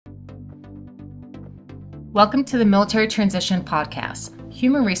Welcome to the Military Transition Podcast,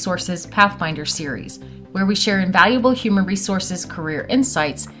 Human Resources Pathfinder Series, where we share invaluable human resources career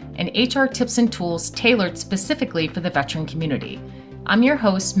insights and HR tips and tools tailored specifically for the veteran community. I'm your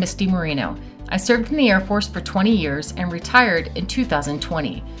host, Misty Moreno. I served in the Air Force for 20 years and retired in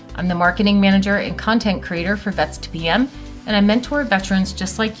 2020. I'm the marketing manager and content creator for Vets2PM, and I mentor veterans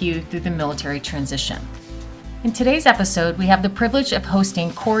just like you through the military transition. In today's episode, we have the privilege of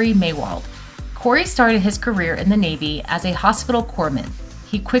hosting Corey Maywald. Corey started his career in the Navy as a hospital corpsman.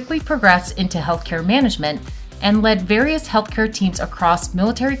 He quickly progressed into healthcare management and led various healthcare teams across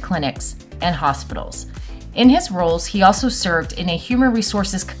military clinics and hospitals. In his roles, he also served in a human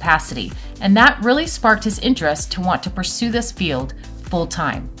resources capacity, and that really sparked his interest to want to pursue this field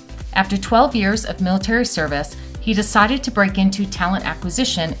full-time. After 12 years of military service, he decided to break into talent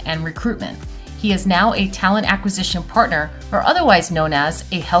acquisition and recruitment. He is now a talent acquisition partner, or otherwise known as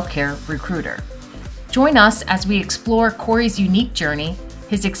a healthcare recruiter. Join us as we explore Corey's unique journey,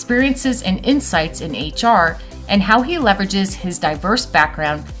 his experiences and insights in HR, and how he leverages his diverse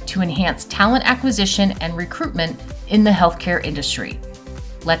background to enhance talent acquisition and recruitment in the healthcare industry.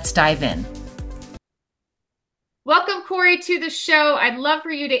 Let's dive in. Welcome, Corey, to the show. I'd love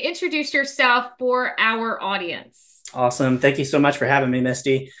for you to introduce yourself for our audience. Awesome. Thank you so much for having me,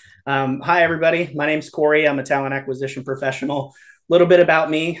 Misty. Hi, everybody. My name's Corey. I'm a talent acquisition professional. A little bit about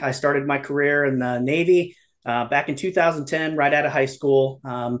me. I started my career in the Navy back in 2010, right out of high school.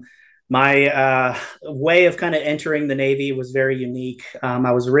 My way of kind of entering the Navy was very unique.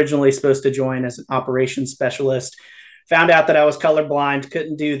 I was originally supposed to join as an operations specialist, found out that I was colorblind,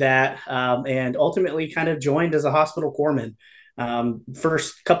 couldn't do that, and ultimately kind of joined as a hospital corpsman.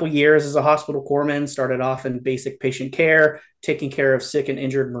 First couple years as a hospital corpsman, started off in basic patient care, taking care of sick and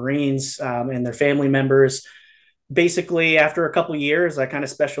injured Marines and their family members. Basically, after a couple years, I kind of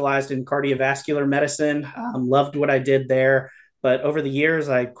specialized in cardiovascular medicine, loved what I did there. But over the years,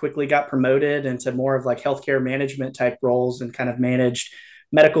 I quickly got promoted into more of like healthcare management type roles and kind of managed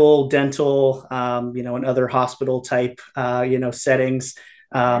medical, dental, and other hospital type, settings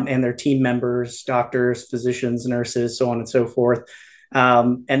and their team members, doctors, physicians, nurses, so on and so forth.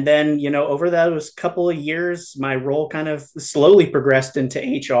 And then, over those couple of years, my role kind of slowly progressed into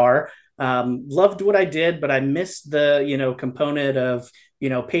HR. Loved what I did, but I missed the, component of,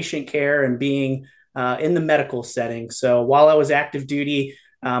 patient care and being in the medical setting. So while I was active duty,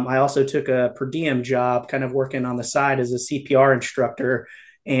 I also took a per diem job, kind of working on the side as a CPR instructor.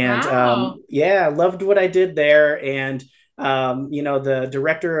 And Wow. loved what I did there. And, the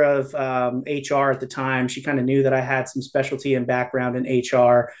director of HR at the time, she kind of knew that I had some specialty and background in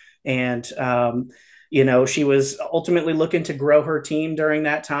HR. And, she was ultimately looking to grow her team during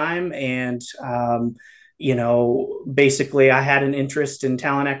that time. And, basically I had an interest in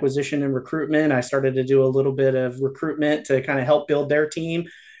talent acquisition and recruitment. I started to do a little bit of recruitment to kind of help build their team.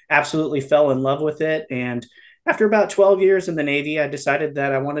 Absolutely fell in love with it. And after about 12 years in the Navy, I decided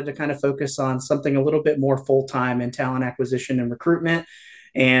that I wanted to kind of focus on something a little bit more full-time in talent acquisition and recruitment.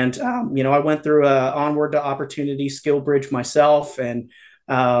 And, I went through a onward to opportunity skill bridge myself. And,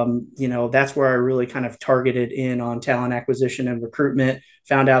 that's where I really kind of targeted in on talent acquisition and recruitment,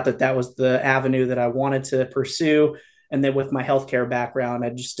 found out that that was the avenue that I wanted to pursue. And then with my healthcare background, I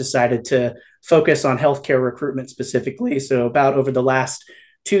just decided to focus on healthcare recruitment specifically. So about over the last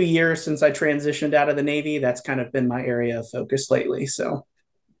 2 years since I transitioned out of the Navy, that's kind of been my area of focus lately. So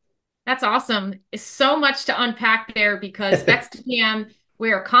That's awesome. It's so much to unpack there because Vets2PM,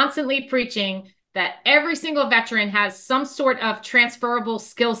 we are constantly preaching that every single veteran has some sort of transferable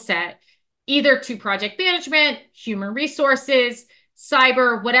skill set, either to project management, human resources,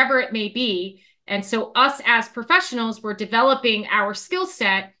 cyber, whatever it may be. And so us as professionals, we're developing our skill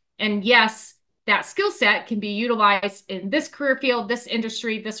set. And yes, that skill set can be utilized in this career field, this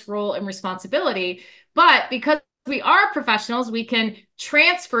industry, this role and responsibility. But because we are professionals, we can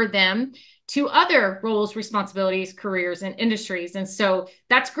transfer them to other roles, responsibilities, careers, and industries. And so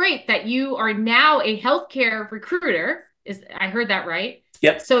that's great that you are now a healthcare recruiter. I heard that right?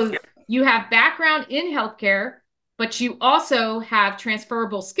 Yep. So you have background in healthcare, but you also have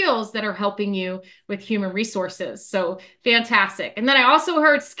transferable skills that are helping you with human resources. So fantastic. And then I also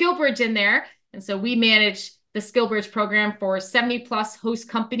heard SkillBridge in there. And so we manage the SkillBridge program for 70 plus host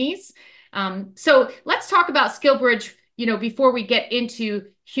companies. So let's talk about SkillBridge, before we get into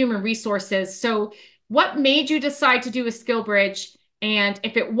human resources. So what made you decide to do a SkillBridge? And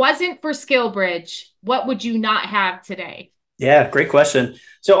if it wasn't for SkillBridge, what would you not have today? Yeah, great question.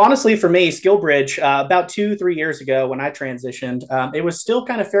 So honestly, for me, SkillBridge, about 2-3 years ago when I transitioned, it was still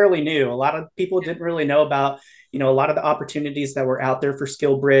kind of fairly new. A lot of people didn't really know about a lot of the opportunities that were out there for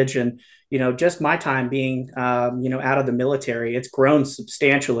SkillBridge, and just my time being out of the military, it's grown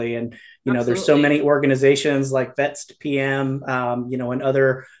substantially. And there's so Absolutely. many organizations like Vets2PM, and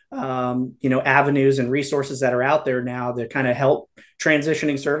other avenues and resources that are out there now that kind of help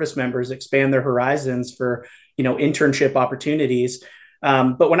transitioning service members expand their horizons for internship opportunities.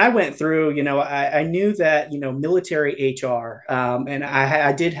 But when I went through, I knew that, military HR, and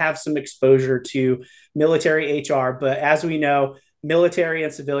I did have some exposure to military HR, but as we know, military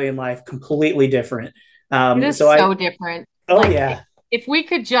and civilian life completely different. It is so different. Oh Like, yeah, if we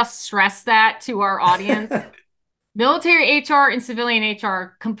could just stress that to our audience, military HR and civilian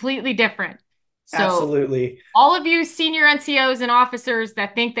HR completely different. So absolutely. all of you senior NCOs and officers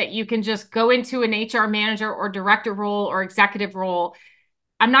that think that you can just go into an HR manager or director role or executive role,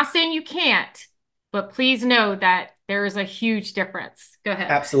 I'm not saying you can't, but please know that there is a huge difference. Go ahead.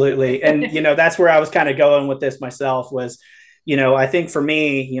 Absolutely. And, that's where I was kind of going with this myself was, I think for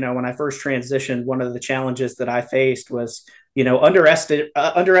me, when I first transitioned, one of the challenges that I faced was,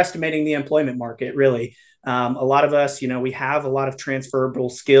 underestimating the employment market, really. A lot of us, we have a lot of transferable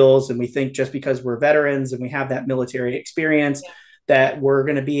skills, and we think just because we're veterans and we have that military experience, that we're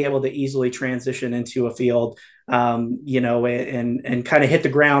going to be able to easily transition into a field, and kind of hit the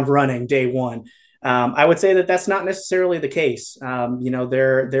ground running day one. I would say that that's not necessarily the case.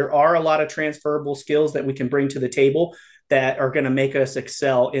 There are a lot of transferable skills that we can bring to the table that are going to make us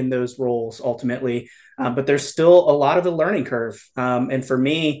excel in those roles ultimately. But there's still a lot of a learning curve. And for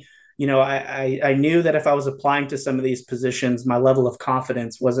me, I knew that if I was applying to some of these positions, my level of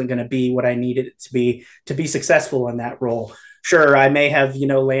confidence wasn't going to be what I needed it to be successful in that role. Sure, I may have,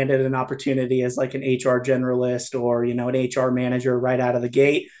 landed an opportunity as like an HR generalist or, an HR manager right out of the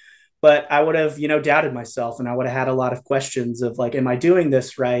gate, but I would have, doubted myself, and I would have had a lot of questions of like, am I doing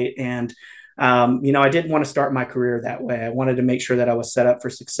this right? And, I didn't want to start my career that way. I wanted to make sure that I was set up for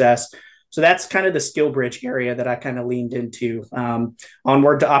success. So that's kind of the skill bridge area that I kind of leaned into.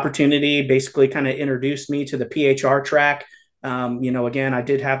 Onward to Opportunity basically kind of introduced me to the PHR track. Again, I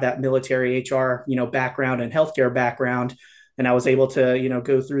did have that military HR, background and healthcare background, and I was able to,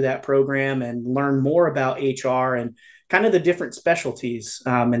 go through that program and learn more about HR and kind of the different specialties.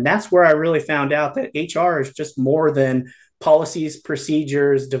 And that's where I really found out that HR is just more than policies,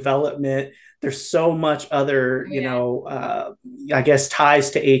 procedures, development. There's so much other, I guess,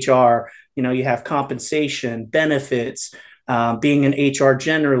 ties to HR. You have compensation, benefits, being an HR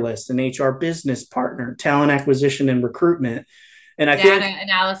generalist, an HR business partner, talent acquisition and recruitment. And I Data think,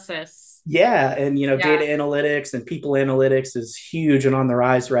 analysis. yeah, and Yeah. data analytics and people analytics is huge and on the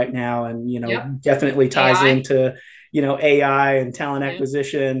rise right now, and Yep. definitely ties AI. into AI and talent Yep.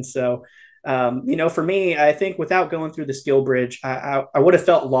 acquisition. So, for me, I think without going through the skill bridge, I would have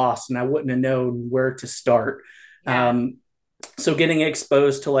felt lost and I wouldn't have known where to start. Yeah. So getting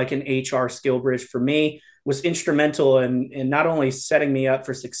exposed to like an HR skill bridge for me was instrumental in not only setting me up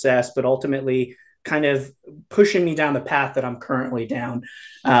for success, but ultimately kind of pushing me down the path that I'm currently down.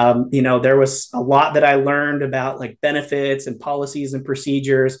 There was a lot that I learned about like benefits and policies and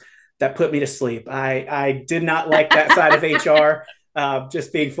procedures that put me to sleep. I did not like that side of HR.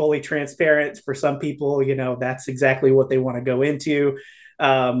 Just being fully transparent, for some people, that's exactly what they want to go into.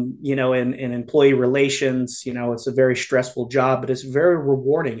 In employee relations, it's a very stressful job, but it's very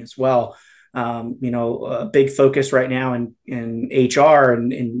rewarding as well. A big focus right now in HR,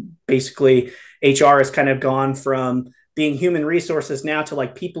 and basically HR has kind of gone from being human resources now to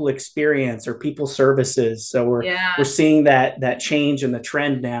like people experience or people services. So we're Yeah. seeing that change in the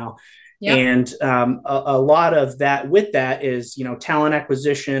trend now. Yep. And a lot of that with that is, talent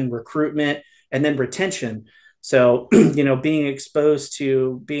acquisition, recruitment, and then retention. So, being exposed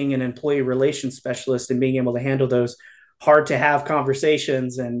to being an employee relations specialist and being able to handle those hard to have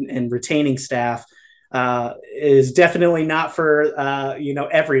conversations and retaining staff is definitely not for,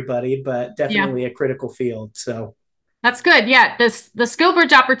 everybody, but Yeah. definitely a critical field. So, That's good. Yeah. The skill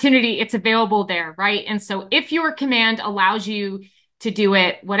bridge opportunity, it's available there, right? And so if your command allows you to do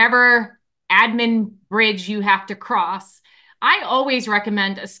it, whatever admin bridge you have to cross, I always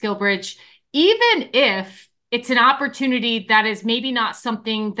recommend a skill bridge, even if it's an opportunity that is maybe not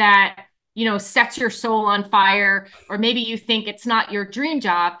something that, sets your soul on fire, or maybe you think it's not your dream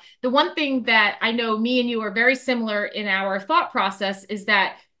job. The one thing that I know me and you are very similar in our thought process is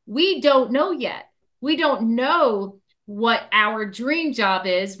that we don't know yet. We don't know what our dream job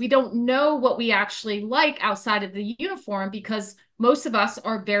is. We don't know what we actually like outside of the uniform because most of us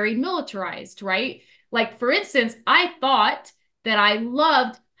are very militarized, right? Like, for instance, I thought that I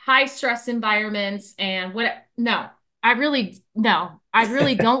loved high stress environments and what, no, I really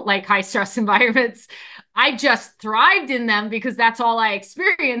don't like high stress environments. I just thrived in them because that's all I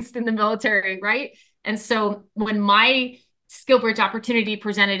experienced in the military, right? And so when my skill bridge opportunity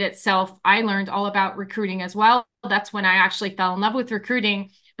presented itself, I learned all about recruiting as well. That's when I actually fell in love with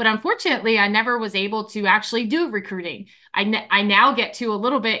recruiting. But unfortunately, I never was able to actually do recruiting. I now get to a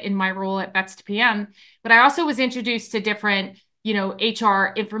little bit in my role at Vets2PM, but I also was introduced to different,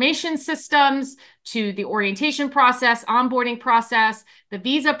 HR information systems, to the orientation process, onboarding process, the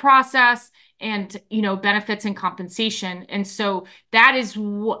visa process, and, benefits and compensation. And so that is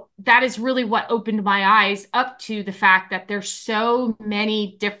really what opened my eyes up to the fact that there's so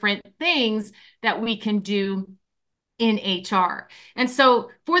many different things that we can do in HR. And so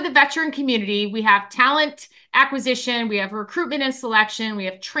for the veteran community, we have talent acquisition, we have recruitment and selection, we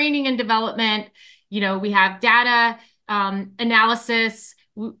have training and development, we have data analysis.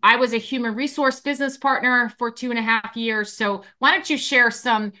 I was a human resource business partner for 2.5 years. So why don't you share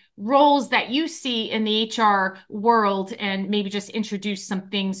some roles that you see in the HR world and maybe just introduce some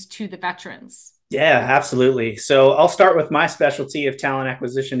things to the veterans? Yeah, absolutely. So I'll start with my specialty of talent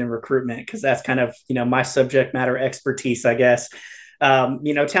acquisition and recruitment, because that's kind of, my subject matter expertise, I guess. Talent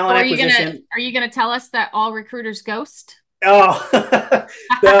acquisition. Are you gonna tell us that all recruiters ghost? Oh,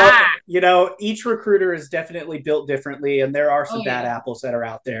 each recruiter is definitely built differently, and there are some bad apples that are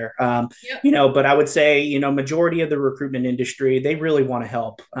out there. Yep. But I would say, majority of the recruitment industry, they really want to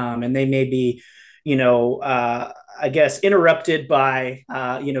help, and they may be, I guess, interrupted by,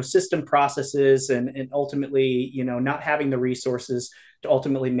 system processes and ultimately, not having the resources to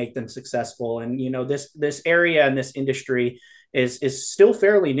ultimately make them successful. And, this area and this industry is still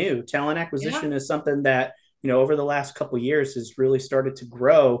fairly new. Talent acquisition is something that, over the last couple of years has really started to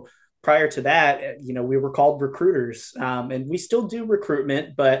grow. Prior to that, we were called recruiters, and we still do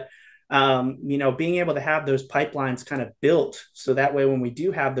recruitment, but being able to have those pipelines kind of built so that way when we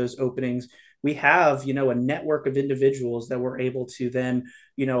do have those openings, we have, a network of individuals that we're able to then,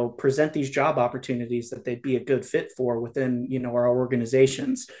 present these job opportunities that they'd be a good fit for within, our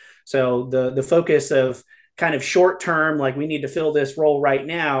organizations. So the focus of kind of short term, like we need to fill this role right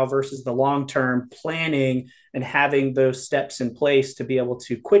now, versus the long term planning and having those steps in place to be able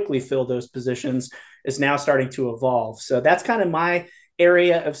to quickly fill those positions is now starting to evolve. So that's kind of my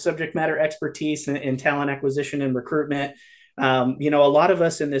area of subject matter expertise in talent acquisition and recruitment. A lot of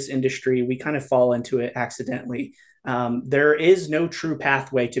us in this industry, we kind of fall into it accidentally. There is no true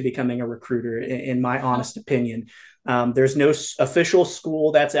pathway to becoming a recruiter, in my honest opinion. There's no official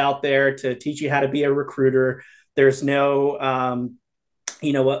school that's out there to teach you how to be a recruiter. There's no,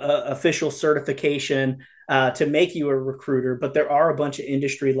 official certification to make you a recruiter, but there are a bunch of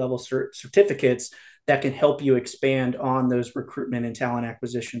industry level certificates that can help you expand on those recruitment and talent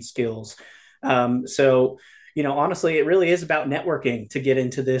acquisition skills. Honestly, it really is about networking to get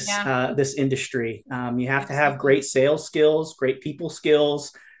into this this industry. You have to have great sales skills, great people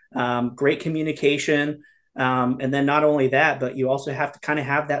skills, great communication. And then not only that, but you also have to kind of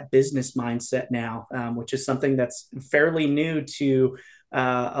have that business mindset now, which is something that's fairly new to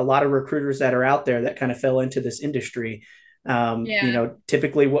a lot of recruiters that are out there that kind of fell into this industry.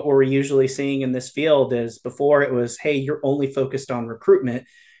 Typically what we're usually seeing in this field is, before it was, hey, you're only focused on recruitment.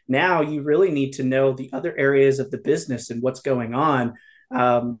 Now you really need to know the other areas of the business and what's going on.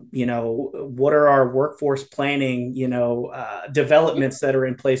 What are our workforce planning, developments that are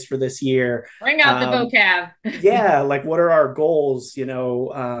in place for this year? Bring out the vocab. Like what are our goals?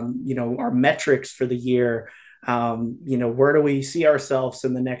 Our metrics for the year. Where do we see ourselves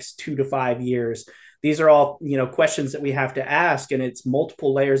in the next 2 to 5 years? These are all, questions that we have to ask, and it's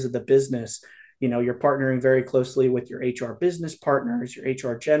multiple layers of the business. You're partnering very closely with your HR business partners, your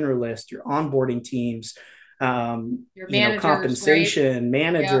HR generalist, your onboarding teams, your managers, compensation, right?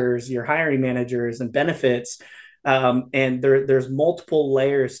 Managers, your hiring managers, and benefits. And there's multiple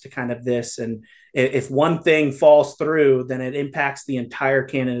layers to kind of this. And if one thing falls through, then it impacts the entire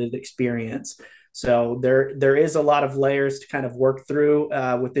candidate experience. So there is a lot of layers to kind of work through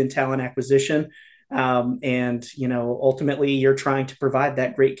within talent acquisition. Ultimately you're trying to provide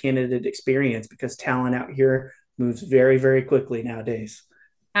that great candidate experience, because talent out here moves very, very quickly nowadays.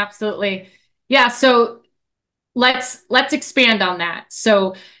 Absolutely. Yeah. So let's expand on that.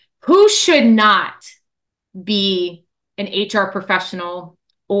 So who should not be an HR professional,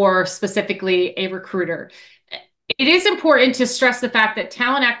 or specifically a recruiter? It is important to stress the fact that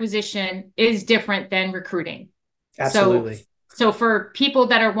talent acquisition is different than recruiting. Absolutely. So for people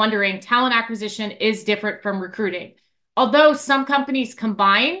that are wondering, talent acquisition is different from recruiting. Although some companies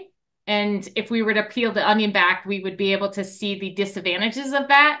combine, and if we were to peel the onion back, we would be able to see the disadvantages of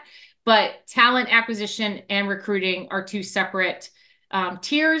that. but talent acquisition and recruiting are two separate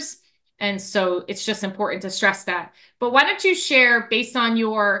tiers. And so it's just important to stress that. But why don't you share, based on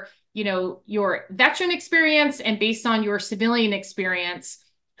your, your veteran experience and based on your civilian experience,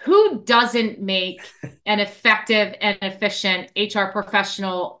 who doesn't make an effective and efficient HR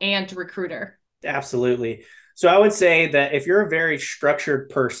professional and recruiter? Absolutely. So I would say that if you're a very structured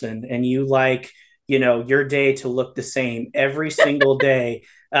person and you like, your day to look the same every single day,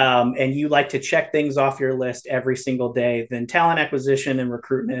 and you like to check things off your list every single day, then talent acquisition and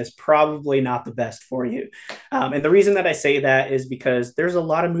recruitment is probably not the best for you. And the reason that I say that is because there's a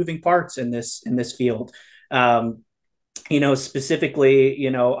lot of moving parts in this field. Specifically,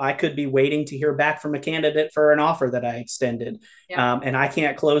 I could be waiting to hear back from a candidate for an offer that I extended, and I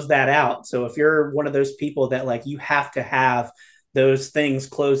can't close that out. So if you're one of those people that like you have to have those things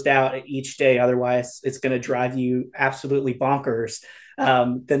closed out each day, otherwise it's going to drive you absolutely bonkers,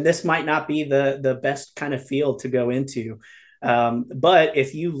 then this might not be the best kind of field to go into. But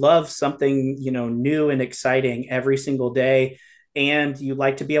if you love something, new and exciting every single day, and you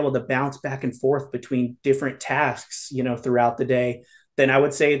like to be able to bounce back and forth between different tasks, throughout the day, then I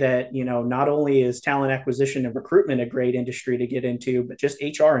would say that, not only is talent acquisition and recruitment a great industry to get into, but just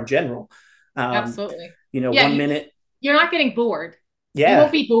HR in general. Absolutely. Yeah, 1 minute. You're not getting bored. Yeah. You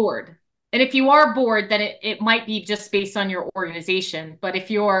won't be bored. And if you are bored, then it might be just based on your organization. But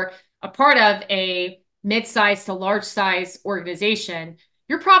if you're a part of a mid-size to large size organization,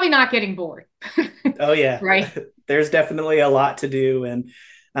 you're probably not getting bored. Oh, yeah. Right. There's definitely a lot to do. And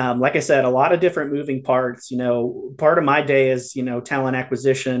like I said, a lot of different moving parts. Part of my day is, talent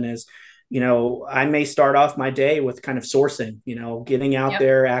acquisition is, I may start off my day with kind of sourcing, getting out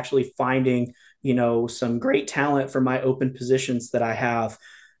there, actually finding, some great talent for my open positions that I have.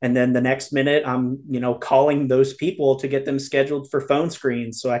 And then the next minute I'm, calling those people to get them scheduled for phone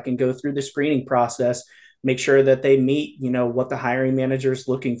screens so I can go through the screening process, make sure that they meet, what the hiring manager is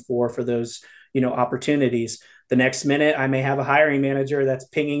looking for those, opportunities. The next minute, I may have a hiring manager that's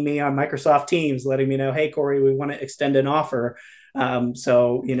pinging me on Microsoft Teams, letting me know, hey, Corey, we want to extend an offer.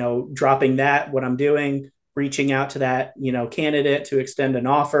 So, dropping that, what I'm doing, reaching out to that, candidate to extend an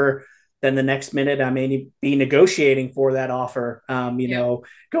offer. Then the next minute, I may be negotiating for that offer,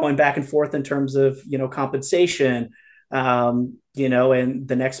 going back and forth in terms of, compensation, and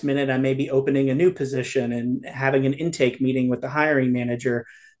the next minute I may be opening a new position and having an intake meeting with the hiring manager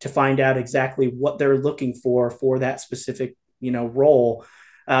to find out exactly what they're looking for that specific, role.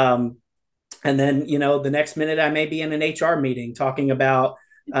 And then, the next minute I may be in an HR meeting talking about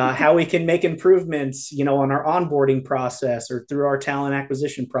how we can make improvements, on our onboarding process or through our talent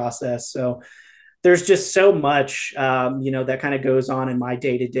acquisition process. So there's just so much, that kind of goes on in my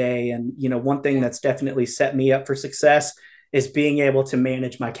day to day. And, one thing that's definitely set me up for success is being able to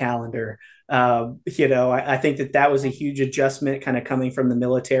manage my calendar. I think that was a huge adjustment kind of coming from the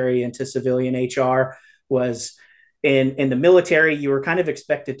military into civilian HR. Was in the military, you were kind of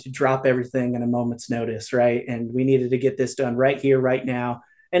expected to drop everything in a moment's notice, right? And we needed to get this done right here, right now.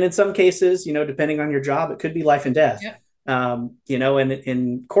 And in some cases, depending on your job, it could be life and death. Yeah. And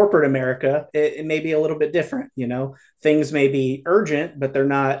in corporate America, it may be a little bit different. Things may be urgent, but they're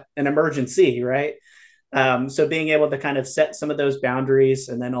not an emergency, right? So being able to kind of set some of those boundaries,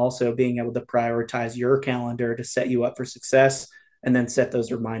 and then also being able to prioritize your calendar to set you up for success, and then set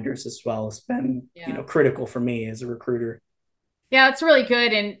those reminders as well, has been, critical for me as a recruiter. Yeah, it's really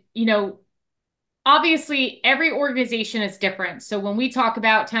good. And, obviously every organization is different. So when we talk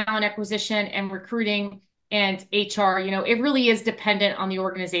about talent acquisition and recruiting and HR, it really is dependent on the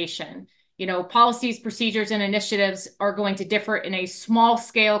organization. Policies, procedures, and initiatives are going to differ in a small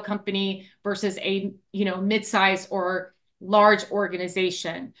scale company versus a, mid-size or large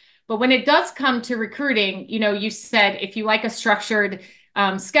organization. But when it does come to recruiting, you said, if you like a structured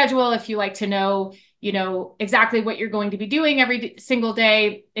schedule, if you like to know, exactly what you're going to be doing every single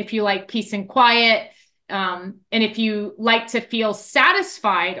day, if you like peace and quiet, and if you like to feel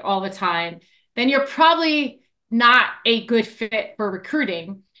satisfied all the time, then you're probably not a good fit for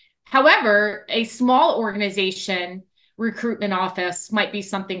recruiting. However, a small organization recruitment office might be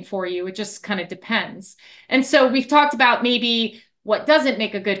something for you. It just kind of depends. And so we've talked about maybe what doesn't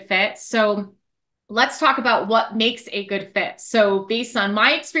make a good fit. So let's talk about what makes a good fit. So based on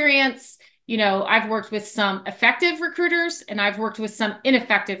my experience, I've worked with some effective recruiters and I've worked with some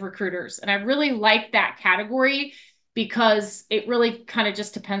ineffective recruiters. And I really like that category because it really kind of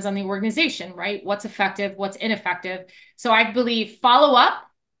just depends on the organization, right? What's effective, what's ineffective. So I believe follow up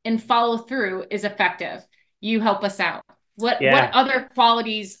and follow through is effective. You help us out. What other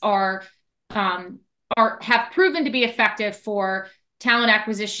qualities are have proven to be effective for talent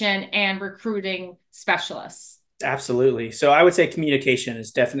acquisition and recruiting specialists? Absolutely. So I would say communication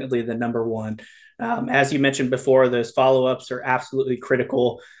is definitely the number one. As you mentioned before, those follow-ups are absolutely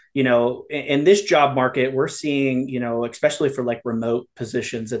critical. In this job market, we're seeing, especially for like remote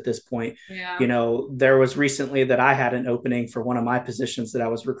positions at this point, Yeah. there was recently that I had an opening for one of my positions that I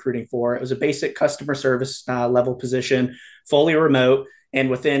was recruiting for. It was a basic customer service level position, fully remote. And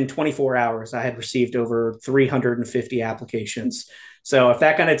within 24 hours, I had received over 350 applications. So if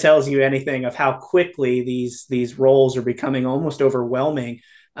that kind of tells you anything of how quickly these roles are becoming almost overwhelming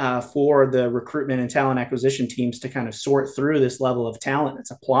for the recruitment and talent acquisition teams to kind of sort through this level of talent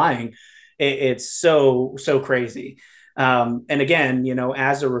that's applying, it's so crazy. And again,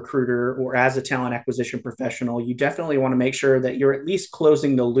 as a recruiter or as a talent acquisition professional, you definitely want to make sure that you're at least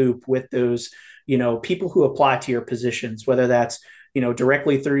closing the loop with those, people who apply to your positions, whether that's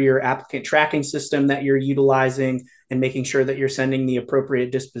directly through your applicant tracking system that you're utilizing, and making sure that you're sending the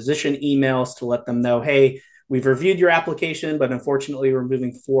appropriate disposition emails to let them know, hey, we've reviewed your application, but unfortunately we're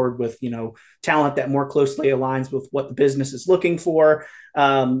moving forward with, talent that more closely aligns with what the business is looking for.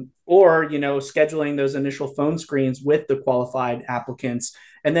 Or, scheduling those initial phone screens with the qualified applicants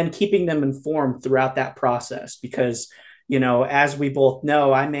and then keeping them informed throughout that process. Because, as we both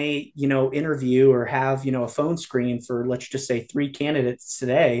know, I may, interview or have, a phone screen for, let's just say 3 candidates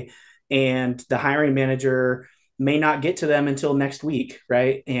today, and the hiring manager may not get to them until next week,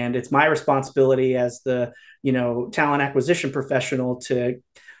 right? And it's my responsibility as the, talent acquisition professional to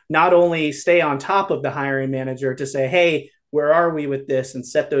not only stay on top of the hiring manager to say, hey, where are we with this, and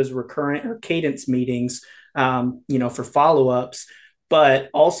set those recurrent or cadence meetings, for follow-ups, but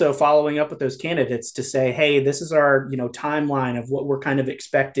also following up with those candidates to say, hey, this is our, timeline of what we're kind of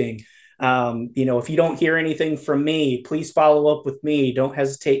expecting. If you don't hear anything from me, please follow up with me. Don't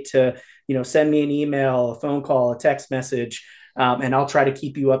hesitate to, send me an email, a phone call, a text message, and I'll try to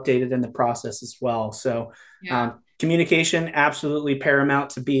keep you updated in the process as well. So communication, absolutely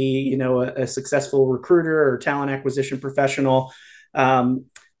paramount to be, a successful recruiter or talent acquisition professional.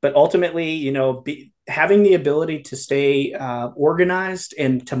 But ultimately, having the ability to stay organized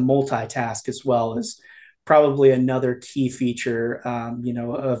and to multitask as well is probably another key feature,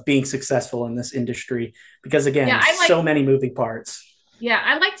 of being successful in this industry, because again, so many moving parts. Yeah,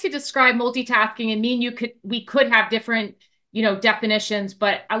 I like to describe multitasking, and we could have different, definitions,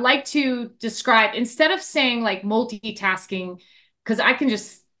 but I like to describe, instead of saying like multitasking, because I can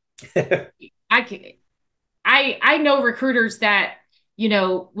just, I know recruiters that,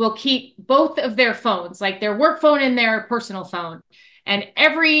 will keep both of their phones, like their work phone and their personal phone. And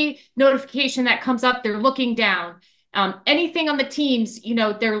every notification that comes up, they're looking down. Anything on the Teams,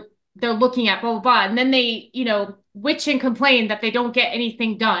 they're looking at, blah, blah, blah. And then they, witch and complain that they don't get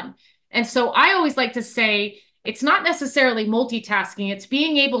anything done. And so I always like to say, it's not necessarily multitasking. It's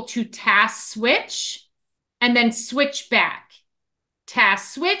being able to task switch and then switch back.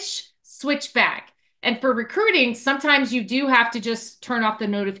 Task switch, switch back. And for recruiting, sometimes you do have to just turn off the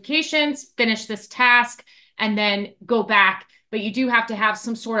notifications, finish this task, and then go back. But you do have to have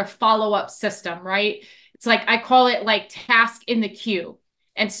some sort of follow-up system, right? It's like, I call it like task in the queue.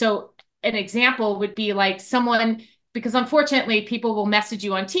 And so an example would be like someone, because unfortunately people will message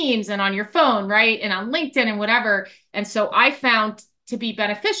you on Teams and on your phone, right? And on LinkedIn and whatever. And so I found to be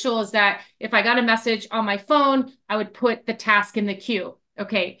beneficial is that if I got a message on my phone, I would put the task in the queue.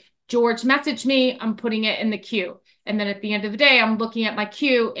 Okay, George messaged me, I'm putting it in the queue. And then at the end of the day, I'm looking at my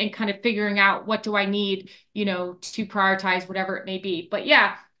queue and kind of figuring out what do I need, to prioritize, whatever it may be. But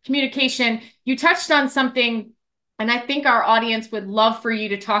yeah, communication, you touched on something, and I think our audience would love for you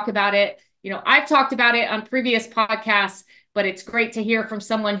to talk about it. I've talked about it on previous podcasts, but it's great to hear from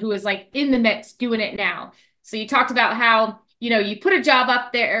someone who is like in the mix doing it now. So you talked about how, you put a job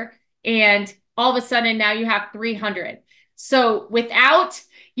up there and all of a sudden now you have 300. So without,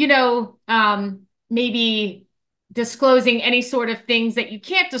 maybe disclosing any sort of things that you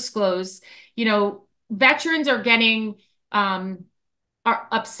can't disclose, veterans are getting, are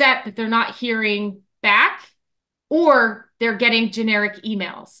upset that they're not hearing back, or they're getting generic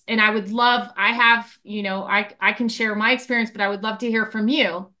emails. And I would love, I have, I can share my experience, but I would love to hear from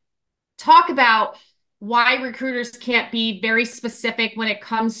you. Talk about why recruiters can't be very specific when it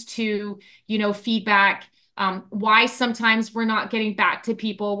comes to, feedback, why sometimes we're not getting back to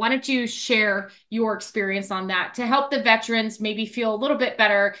people. Why don't you share your experience on that to help the veterans maybe feel a little bit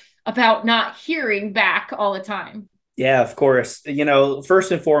better about not hearing back all the time? Yeah, of course.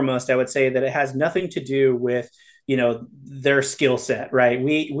 First and foremost, I would say that it has nothing to do with, their skill set, right?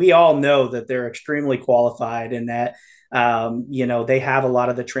 We all know that they're extremely qualified and that, they have a lot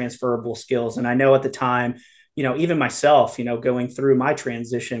of the transferable skills. And I know at the time, even myself, going through my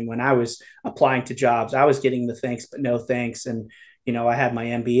transition when I was applying to jobs, I was getting the thanks, but no thanks. And, I had my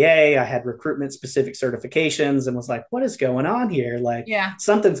MBA, I had recruitment specific certifications and was like, what is going on here? Like Yeah.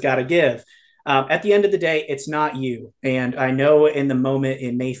 something's got to give. At the end of the day, it's not you. And I know in the moment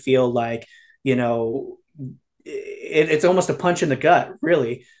it may feel like, it's almost a punch in the gut,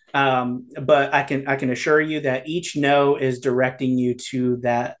 really. But I can assure you that each no is directing you to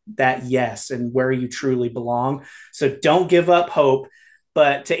that yes and where you truly belong. So don't give up hope.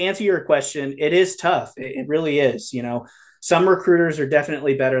 But to answer your question, it is tough. It really is. Some recruiters are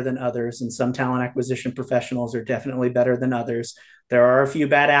definitely better than others, and some talent acquisition professionals are definitely better than others. There are a few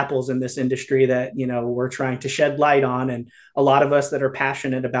bad apples in this industry that we're trying to shed light on, and a lot of us that are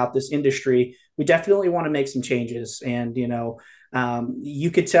passionate about this industry, we definitely want to make some changes. And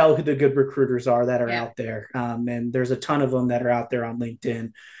you could tell who the good recruiters are that are out there, and there's a ton of them that are out there on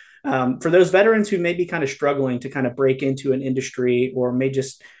LinkedIn. For those veterans who may be kind of struggling to kind of break into an industry, or may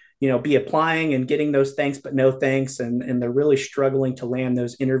just be applying and getting those thanks but no thanks, and they're really struggling to land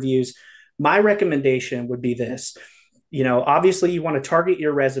those interviews, my recommendation would be this. Obviously you want to target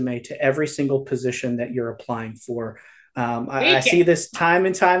your resume to every single position that you're applying for. I see this time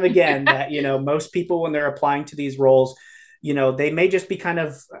and time again that most people, when they're applying to these roles, they may just be kind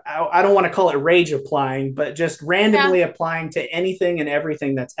of, I don't want to call it rage applying, but just randomly applying to anything and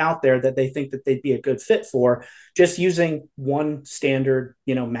everything that's out there that they think that they'd be a good fit for, just using one standard,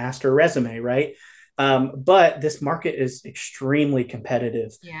 master resume, right? But this market is extremely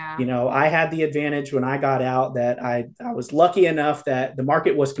competitive. Yeah. I had the advantage when I got out that I was lucky enough that the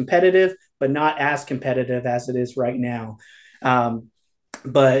market was competitive, but not as competitive as it is right now.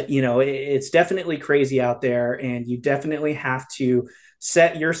 But it's definitely crazy out there, and you definitely have to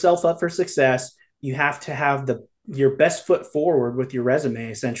set yourself up for success. You have to have your best foot forward with your resume,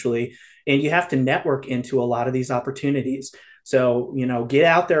 essentially, and you have to network into a lot of these opportunities. So, get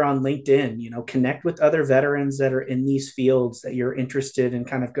out there on LinkedIn, connect with other veterans that are in these fields that you're interested in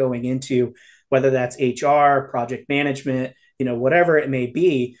kind of going into, whether that's HR, project management, whatever it may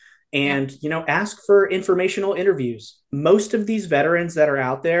be. And, ask for informational interviews. Most of these veterans that are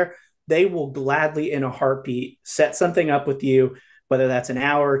out there, they will gladly, in a heartbeat, set something up with you, whether that's an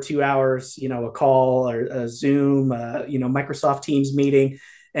hour, 2 hours, a call or a Zoom, Microsoft Teams meeting,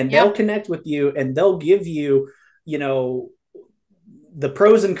 and they'll connect with you and they'll give you, the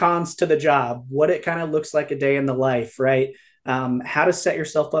pros and cons to the job, what it kind of looks like a day in the life, right? How to set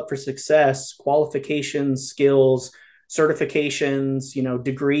yourself up for success, qualifications, skills, certifications,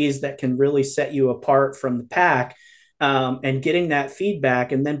 degrees that can really set you apart from the pack, and getting that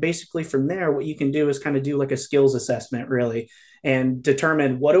feedback. And then basically from there, what you can do is kind of do like a skills assessment, really, and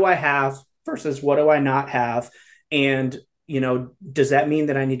determine, what do I have versus what do I not have? And, does that mean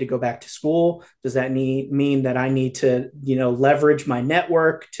that I need to go back to school? Does that mean that I need to, leverage my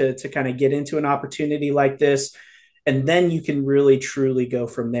network to kind of get into an opportunity like this? And then you can really truly go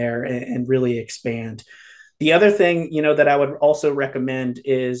from there and really expand. The other thing, that I would also recommend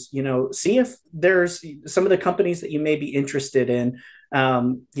is, see if there's some of the companies that you may be interested in.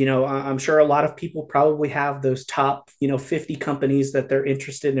 I'm sure a lot of people probably have those top, 50 companies that they're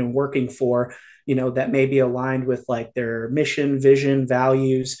interested in working for, that may be aligned with like their mission, vision,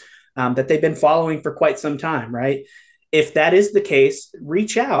 values, that they've been following for quite some time, right? If that is the case,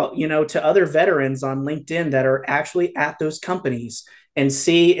 reach out, to other veterans on LinkedIn that are actually at those companies, and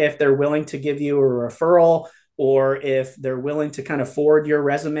see if they're willing to give you a referral, or if they're willing to kind of forward your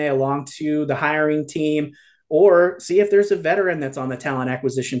resume along to the hiring team, or see if there's a veteran that's on the talent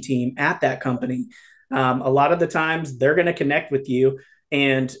acquisition team at that company. A lot of the times they're going to connect with you,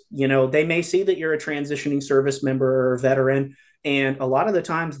 and, they may see that you're a transitioning service member or a veteran. And a lot of the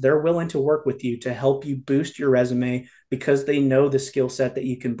times they're willing to work with you to help you boost your resume, because they know the skill set that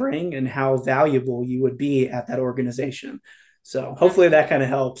you can bring and how valuable you would be at that organization. So hopefully that kind of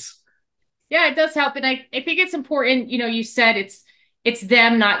helps. Yeah, it does help. And I think it's important, you said it's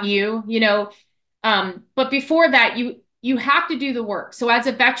them, not you, but before that, you have to do the work. So as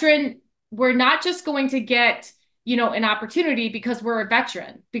a veteran, we're not just going to get, an opportunity because we're a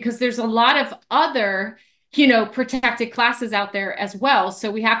veteran, because there's a lot of other, protected classes out there as well.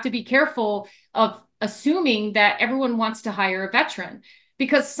 So we have to be careful of assuming that everyone wants to hire a veteran,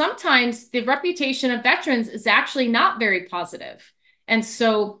 because sometimes the reputation of veterans is actually not very positive. And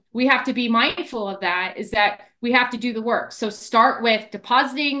so we have to be mindful of that, is that we have to do the work. So start with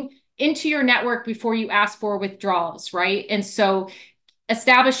depositing into your network before you ask for withdrawals, right? And so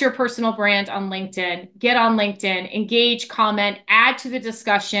establish your personal brand on LinkedIn, get on LinkedIn, engage, comment, add to the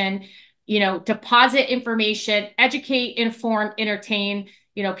discussion, deposit information, educate, inform, entertain.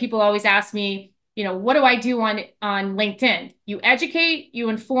 People always ask me, what do I do on LinkedIn? You educate, you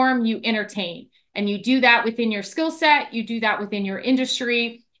inform, you entertain, and you do that within your skill set. You do that within your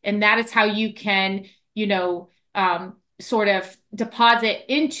industry. And that is how you can, sort of deposit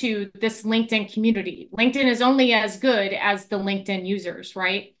into this LinkedIn community. LinkedIn is only as good as the LinkedIn users,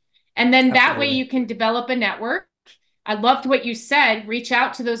 right? And then that way Absolutely. you can develop a network. I loved what you said. Reach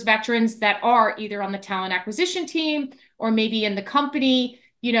out to those veterans that are either on the talent acquisition team or maybe in the company,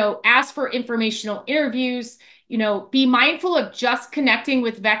 ask for informational interviews, be mindful of just connecting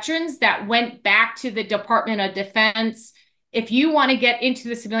with veterans that went back to the Department of Defense. If you want to get into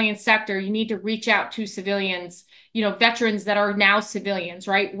the civilian sector, you need to reach out to civilians, veterans that are now civilians,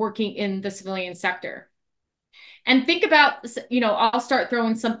 right? Working in the civilian sector. And think about, I'll start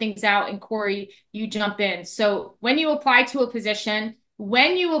throwing some things out and Corey, you jump in. So when you apply to a position,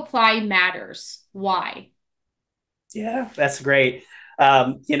 when you apply matters. Why? Yeah, that's great.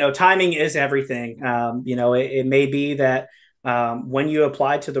 Timing is everything. It may be that when you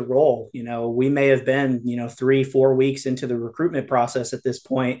apply to the role, we may have been, 3-4 weeks into the recruitment process at this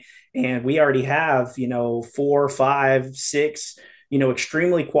point, and we already have, 4, 5, 6,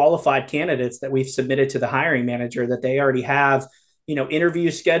 extremely qualified candidates that we've submitted to the hiring manager that they already have,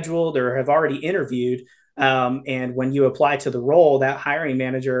 interviews scheduled or have already interviewed. And when you apply to the role, that hiring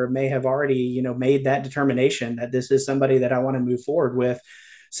manager may have already, made that determination that this is somebody that I want to move forward with.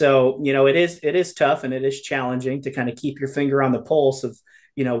 So, it is tough and it is challenging to kind of keep your finger on the pulse of,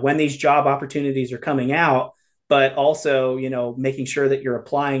 when these job opportunities are coming out, but also, making sure that you're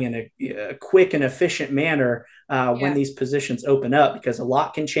applying in a quick and efficient manner when these positions open up, because a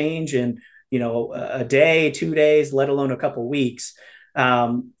lot can change in, a day, 2 days, let alone a couple of weeks.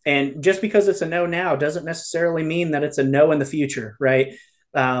 And just because it's a no now doesn't necessarily mean that it's a no in the future, right?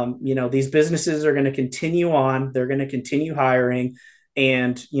 These businesses are going to continue on, they're going to continue hiring.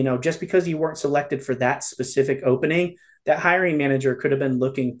 And, just because you weren't selected for that specific opening, that hiring manager could have been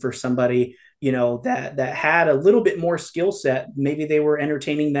looking for somebody, that had a little bit more skill set. Maybe they were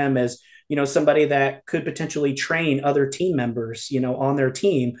entertaining them as, somebody that could potentially train other team members, on their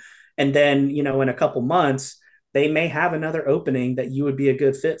team. And then, in a couple months, they may have another opening that you would be a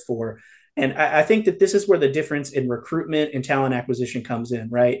good fit for. And I think that this is where the difference in recruitment and talent acquisition comes in,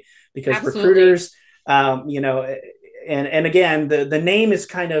 right? Because Absolutely. recruiters, and again, the name is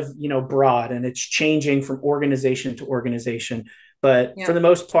kind of, broad and it's changing from organization to organization. But for the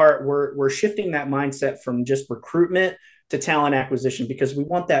most part, we're shifting that mindset from just recruitment to talent acquisition because we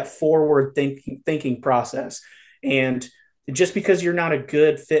want that forward thinking process. And just because you're not a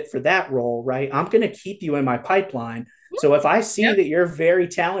good fit for that role, right? I'm going to keep you in my pipeline. So if I see that you're very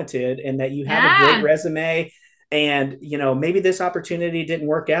talented and that you have a great resume and, maybe this opportunity didn't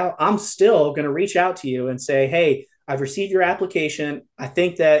work out, I'm still going to reach out to you and say, hey, I've received your application. I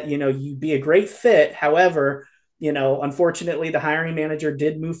think that, you'd be a great fit. However, unfortunately, the hiring manager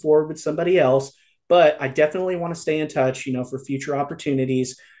did move forward with somebody else, but I definitely want to stay in touch, for future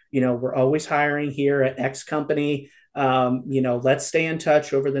opportunities. We're always hiring here at X company. Let's stay in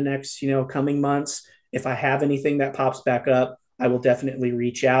touch over the next, coming months. If I have anything that pops back up, I will definitely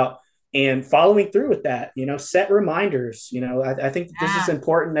reach out. And following through with that, set reminders. I think this is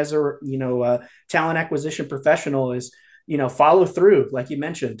important as a talent acquisition professional is, follow through, like you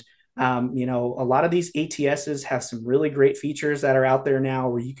mentioned. A lot of these ATSs have some really great features that are out there now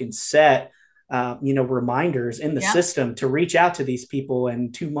where you can set reminders in the system to reach out to these people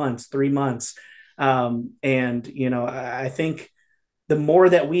in 2 months, 3 months. I think the more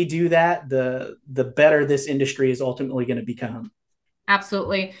that we do that, the better this industry is ultimately going to become.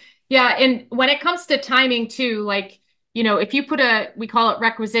 Absolutely. Yeah. And when it comes to timing too, like, if you put we call it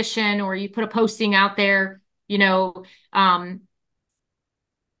requisition, or you put a posting out there, you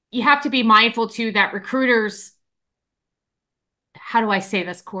have to be mindful too that recruiters, how do I say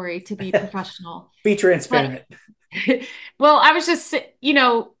this, Corey, to be professional? Be transparent. Well, I was just,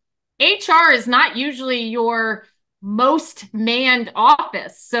 HR is not usually your most manned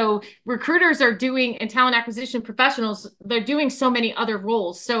office. So recruiters are doing, and talent acquisition professionals, they're doing so many other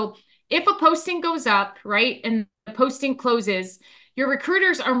roles. So if a posting goes up, right, and the posting closes, your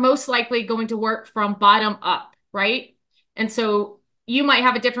recruiters are most likely going to work from bottom up, right? And so you might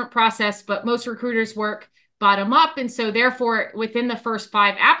have a different process, but most recruiters work bottom up. And so therefore, within the first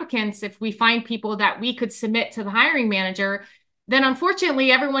 5 applicants, if we find people that we could submit to the hiring manager, then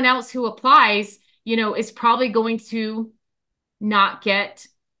unfortunately, everyone else who applies, is probably going to not get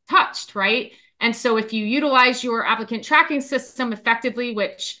touched, right? And so if you utilize your applicant tracking system effectively,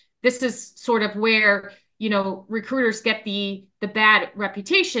 which this is sort of where, recruiters get the bad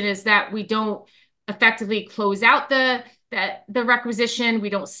reputation, is that we don't effectively close out the requisition. We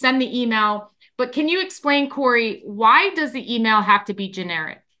don't send the email. But can you explain, Corey, why does the email have to be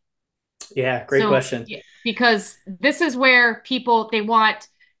generic? Yeah, great question. Because this is where people, they want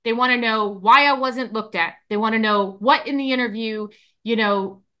to know why I wasn't looked at. They want to know what in the interview,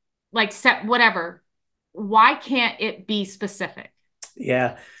 like set whatever. Why can't it be specific?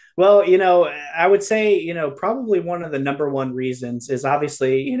 Yeah. Well, I would say, probably one of the number one reasons is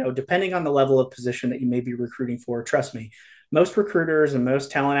obviously, depending on the level of position that you may be recruiting for, trust me, most recruiters and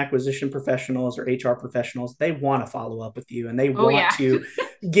most talent acquisition professionals or HR professionals, they want to follow up with you and they want to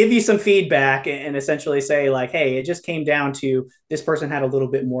give you some feedback and essentially say like, hey, it just came down to this person had a little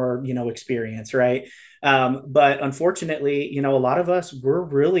bit more, experience, right? But unfortunately, a lot of us, we're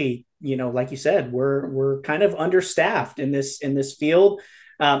really, like you said, we're kind of understaffed in this field.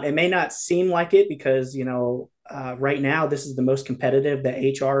 It may not seem like it because, right now this is the most competitive that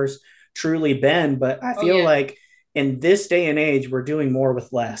HR's truly been, but I feel like in this day and age, we're doing more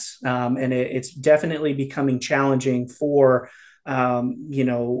with less. And it's definitely becoming challenging for,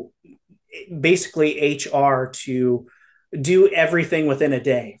 basically HR to do everything within a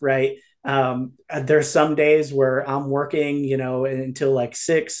day, right? There's some days where I'm working, until like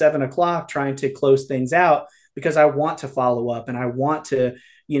 6, 7 o'clock trying to close things out because I want to follow up and I want to,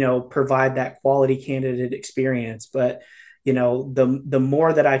 provide that quality candidate experience. But, the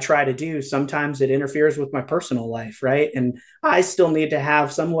more that I try to do, sometimes it interferes with my personal life, right? And I still need to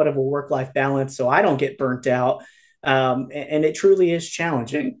have somewhat of a work-life balance so I don't get burnt out. And it truly is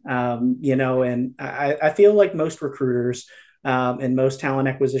challenging, and I feel like most recruiters, and most talent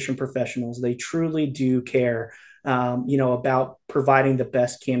acquisition professionals, they truly do care, about providing the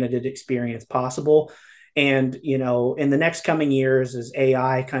best candidate experience possible. And, in the next coming years, as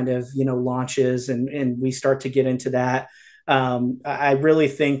AI kind of, launches and we start to get into that, I really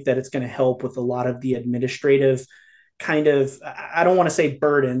think that it's going to help with a lot of the administrative kind of, I don't want to say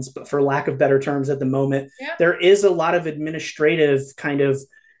burdens, but for lack of better terms at the moment, there is a lot of administrative kind of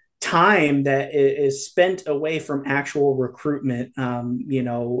time that is spent away from actual recruitment,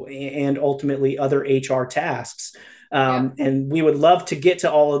 and ultimately other HR tasks. And we would love to get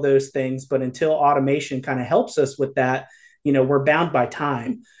to all of those things, but until automation kind of helps us with that, we're bound by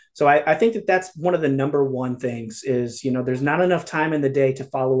time. So I think that that's one of the number one things is, there's not enough time in the day to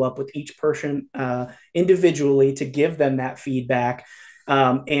follow up with each person individually to give them that feedback.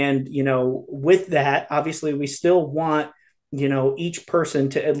 And, with that, obviously we still want, each person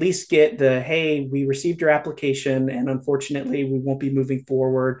to at least get the, hey, we received your application and unfortunately we won't be moving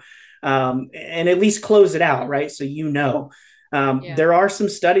forward, and at least close it out, right? So, there are some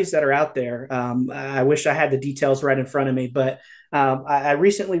studies that are out there. I wish I had the details right in front of me, but I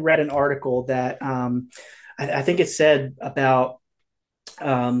recently read an article that I think it said about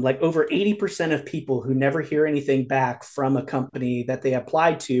like over 80% of people who never hear anything back from a company that they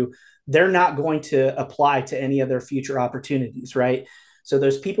applied to, they're not going to apply to any of their future opportunities, right? So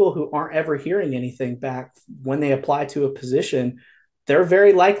those people who aren't ever hearing anything back when they apply to a position, they're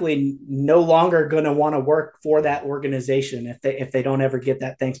very likely no longer going to want to work for that organization if they don't ever get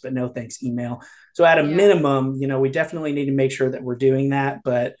that thanks but no thanks email. So at a minimum, we definitely need to make sure that we're doing that.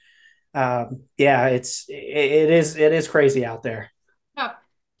 But it is crazy out there.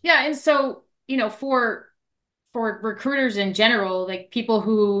 Yeah, and so for recruiters in general, like people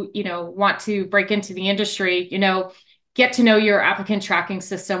who want to break into the industry, get to know your applicant tracking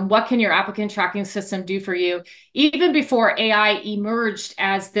system. What can your applicant tracking system do for you? Even before AI emerged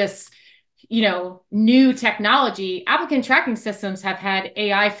as this, new technology, applicant tracking systems have had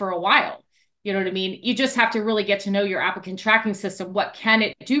AI for a while. You know what I mean? You just have to really get to know your applicant tracking system. What can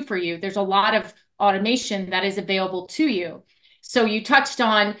it do for you? There's a lot of automation that is available to you. So you touched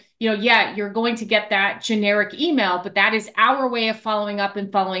on, you're going to get that generic email, but that is our way of following up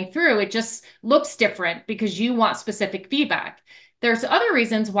and following through. It just looks different because you want specific feedback. There's other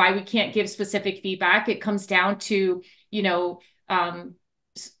reasons why we can't give specific feedback. It comes down to,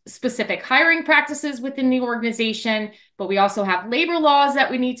 specific hiring practices within the organization, but we also have labor laws that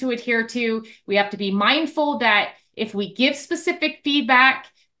we need to adhere to. We have to be mindful that if we give specific feedback,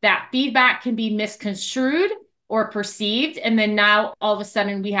 that feedback can be misconstrued or perceived. And then now all of a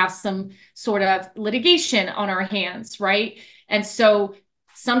sudden we have some sort of litigation on our hands, right? And so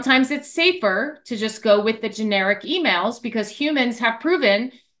sometimes it's safer to just go with the generic emails because humans have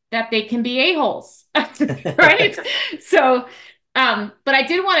proven that they can be a-holes, right? So, but I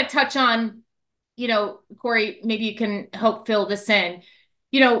did want to touch on, Corey, maybe you can help fill this in.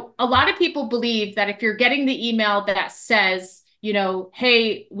 A lot of people believe that if you're getting the email that says,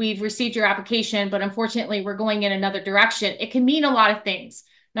 hey, we've received your application, but unfortunately we're going in another direction, it can mean a lot of things.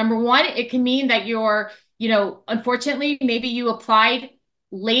 Number one, it can mean that you're, unfortunately, maybe you applied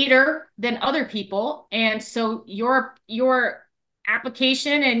later than other people. And so your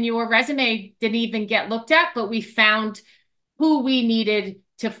application and your resume didn't even get looked at, but we found who we needed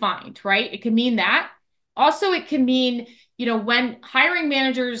to find, right? It can mean that. Also, it can mean, when hiring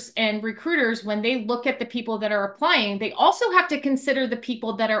managers and recruiters, when they look at the people that are applying, they also have to consider the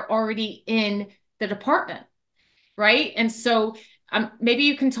people that are already in the department, right? And so maybe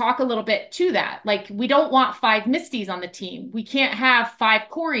you can talk a little bit to that. Like, we don't want 5 Misties on the team. We can't have 5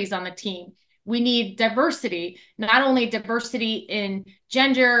 Coreys on the team. We need diversity, not only diversity in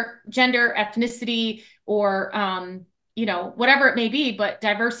gender, ethnicity, or whatever it may be, but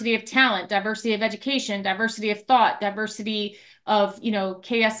diversity of talent, diversity of education, diversity of thought, diversity of,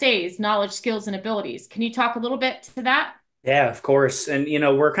 KSAs, knowledge, skills, and abilities. Can you talk a little bit to that? Yeah, of course. And,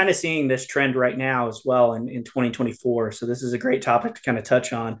 we're kind of seeing this trend right now as well in 2024. So this is a great topic to kind of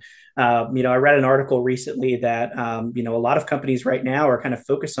touch on. I read an article recently that, a lot of companies right now are kind of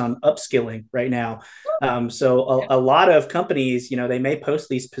focused on upskilling right now. So a lot of companies, they may post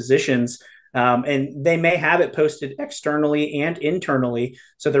these positions, and they may have it posted externally and internally.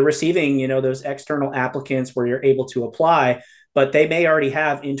 So they're receiving, those external applicants where you're able to apply, but they may already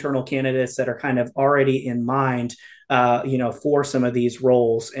have internal candidates that are kind of already in mind, for some of these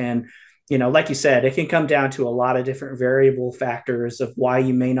roles. And, like you said, it can come down to a lot of different variable factors of why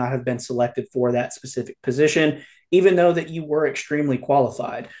you may not have been selected for that specific position, even though that you were extremely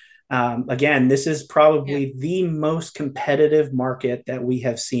qualified. Again, this is probably the most competitive market that we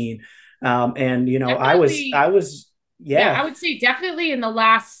have seen. And, I was, yeah, I would say definitely in the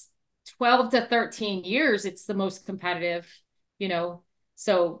last 12 to 13 years, it's the most competitive,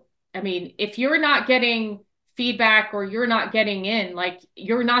 So, I mean, if you're not getting feedback or you're not getting in, like,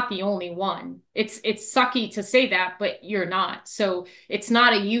 you're not the only one. It's sucky to say that, but you're not. So it's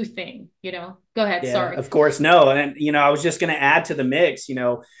not a you thing, Go ahead. Yeah, Sorry. of course. No. And, I was just going to add to the mix,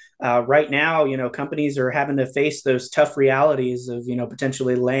 right now, companies are having to face those tough realities of,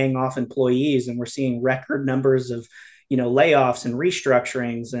 potentially laying off employees. And we're seeing record numbers of, layoffs and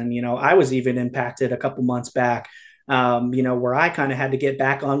restructurings. And, I was even impacted a couple months back, where I kind of had to get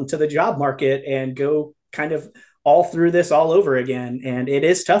back onto the job market and go kind of all through this all over again. And it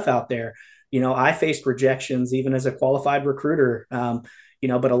is tough out there. I faced rejections even as a qualified recruiter.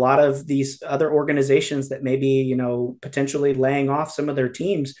 But a lot of these other organizations that may be, potentially laying off some of their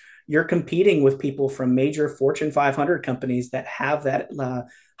teams, you're competing with people from major Fortune 500 companies that have that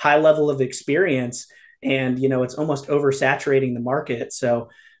high level of experience. And, it's almost oversaturating the market. So,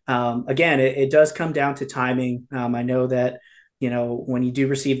 again, it does come down to timing. I know that, when you do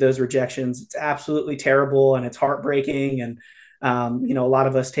receive those rejections, it's absolutely terrible and it's heartbreaking. And, a lot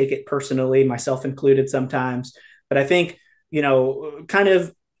of us take it personally, myself included sometimes. But I think, kind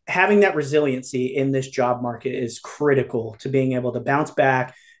of having that resiliency in this job market is critical to being able to bounce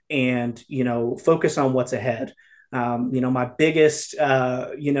back and, focus on what's ahead. My biggest,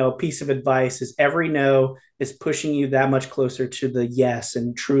 piece of advice is every no is pushing you that much closer to the yes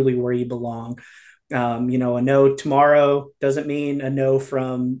and truly where you belong. A no tomorrow doesn't mean a no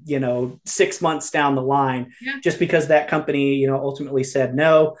from, 6 months down the line, just because that company, ultimately said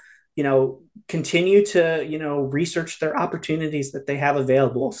no. Continue to, research their opportunities that they have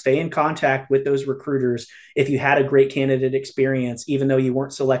available. Stay in contact with those recruiters. If you had a great candidate experience, even though you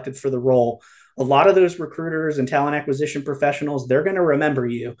weren't selected for the role, a lot of those recruiters and talent acquisition professionals, they're going to remember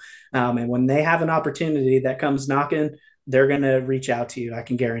you. And when they have an opportunity that comes knocking, they're going to reach out to you. I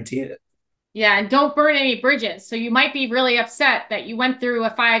can guarantee it. Yeah. And don't burn any bridges. So you might be really upset that you went through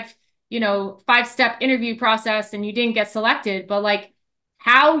a 5-step interview process and you didn't get selected, but like,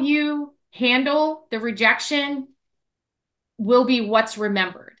 how you handle the rejection will be what's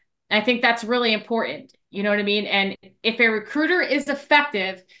remembered. And I think that's really important. You know what I mean? And if a recruiter is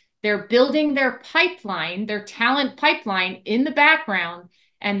effective, they're building their pipeline, their talent pipeline in the background,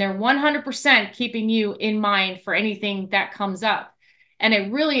 and they're 100% keeping you in mind for anything that comes up. And a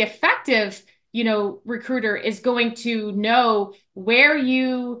really effective, recruiter is going to know where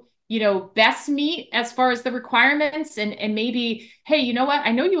you best meet as far as the requirements, and maybe, hey, you know what?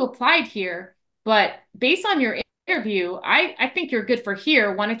 I know you applied here, but based on your interview, I think you're good for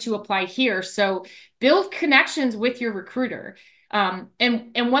here. Why don't you apply here? So build connections with your recruiter. And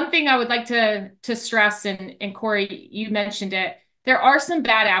one thing I would like to stress, and Corey, you mentioned it, there are some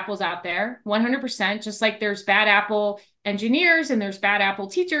bad apples out there, 100%, just like there's bad apple engineers and there's bad apple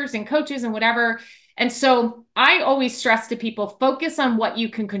teachers and coaches and whatever. And so I always stress to people, focus on what you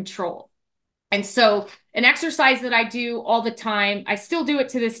can control. And so an exercise that I do all the time, I still do it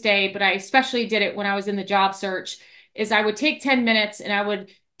to this day, but I especially did it when I was in the job search, is I would take 10 minutes and I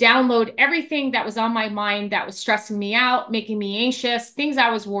would download everything that was on my mind that was stressing me out, making me anxious, things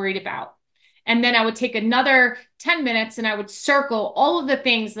I was worried about. And then I would take another 10 minutes and I would circle all of the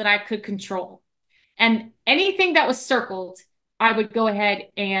things that I could control. And anything that was circled, I would go ahead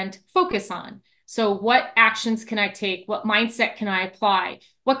and focus on. So what actions can I take? What mindset can I apply?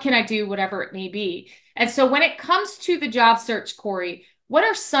 What can I do? Whatever it may be. And so when it comes to the job search, Corey, what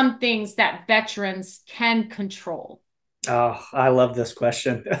are some things that veterans can control? Oh, I love this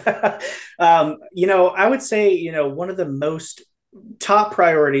question. I would say, one of the most top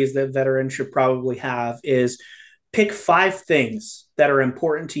priorities that veterans should probably have is pick 5 things that are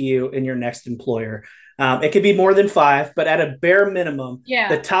important to you in your next employer. It could be more than 5, but at a bare minimum,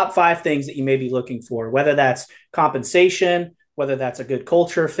 the top 5 things that you may be looking for, whether that's compensation, whether that's a good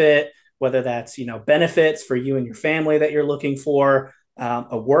culture fit, whether that's, benefits for you and your family that you're looking for,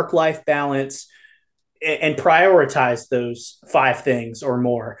 a work-life balance, and prioritize those 5 things or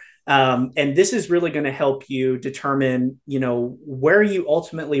more. And this is really going to help you determine, where you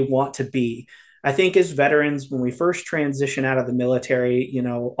ultimately want to be. I think as veterans, when we first transition out of the military,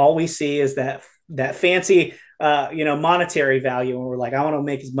 all we see is that fancy, monetary value. And we're like, I want to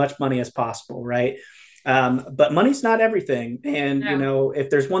make as much money as possible. Right. But money's not everything. And, if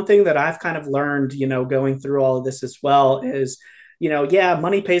there's one thing that I've kind of learned, going through all of this as well is,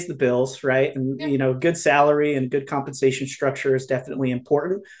 money pays the bills, right? And, good salary and good compensation structure is definitely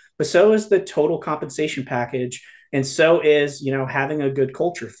important, but so is the total compensation package. And so is, having a good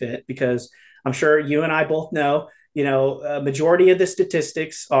culture fit, because I'm sure you and I both know, a majority of the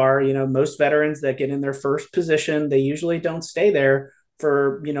statistics are, most veterans that get in their first position, they usually don't stay there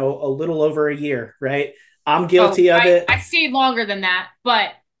for, a little over a year, right? I'm guilty of it. I stayed longer than that,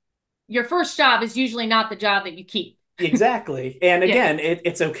 but your first job is usually not the job that you keep. Exactly. And again,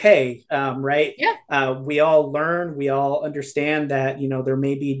 it's okay. Right. Yeah. We all learn, we all understand that, there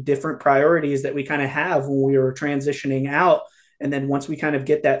may be different priorities that we kind of have when we were transitioning out. And then once we kind of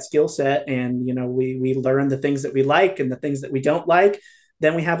get that skill set and, we learn the things that we like and the things that we don't like,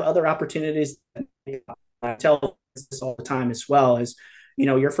 then we have other opportunities. I tell this all the time as well is,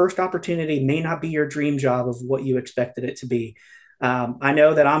 your first opportunity may not be your dream job of what you expected it to be. I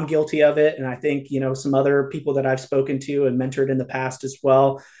know that I'm guilty of it. And I think, some other people that I've spoken to and mentored in the past as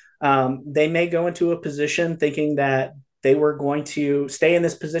well, they may go into a position thinking that they were going to stay in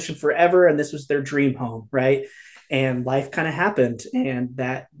this position forever and this was their dream home, right? And life kind of happened and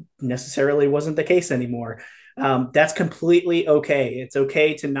that necessarily wasn't the case anymore. That's completely okay. It's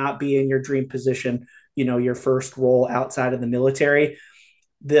okay to not be in your dream position, your first role outside of the military.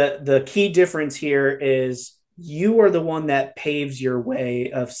 The key difference here is you are the one that paves your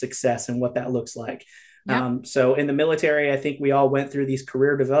way of success and what that looks like. Yep. So in the military, I think we all went through these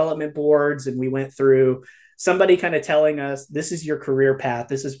career development boards and we went through somebody kind of telling us, this is your career path.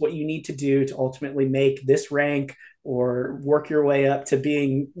 This is what you need to do to ultimately make this rank or work your way up to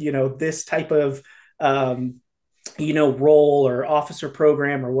being, this type of, role or officer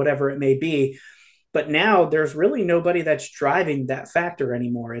program or whatever it may be. But now there's really nobody that's driving that factor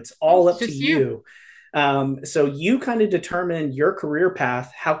anymore. It's all up to you. So you kind of determine your career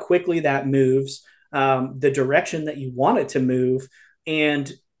path, how quickly that moves, the direction that you want it to move.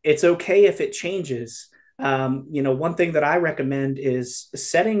 And it's okay if it changes. One thing that I recommend is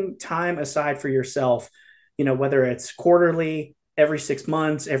setting time aside for yourself, whether it's quarterly, every 6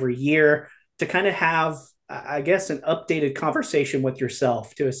 months, every year, to kind of have, I guess, an updated conversation with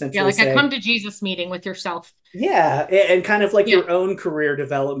yourself to essentially say, a come to Jesus meeting with yourself. Yeah. And kind of like your own career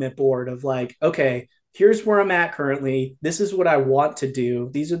development board of like, okay, here's where I'm at currently. This is what I want to do.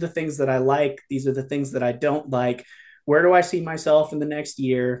 These are the things that I like. These are the things that I don't like. Where do I see myself in the next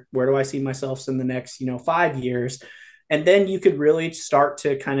year? Where do I see myself in the next, 5 years? And then you could really start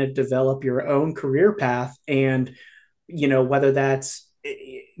to kind of develop your own career path. And, whether that's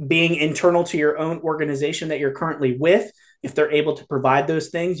being internal to your own organization that you're currently with, if they're able to provide those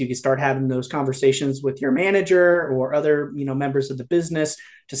things, you can start having those conversations with your manager or other, members of the business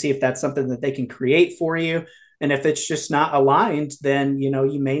to see if that's something that they can create for you. And if it's just not aligned, then,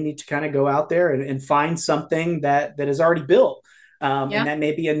 you may need to kind of go out there and find something that is already built. And that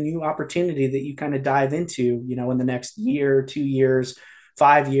may be a new opportunity that you kind of dive into, in the next year, 2 years,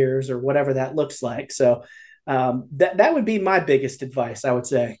 5 years, or whatever that looks like. So that would be my biggest advice, I would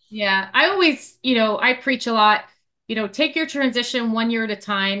say. Yeah. I always, I preach a lot, take your transition 1 year at a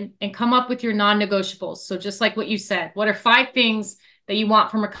time and come up with your non-negotiables. So just like what you said, what are 5 things that you want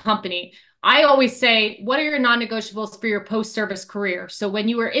from a company? I always say, what are your non-negotiables for your post-service career? So when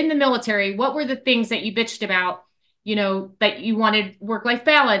you were in the military, what were the things that you bitched about, that you wanted work-life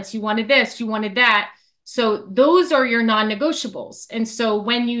balance, you wanted this, you wanted that. So those are your non-negotiables. And so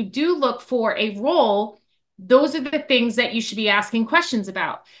when you do look for a role, those are the things that you should be asking questions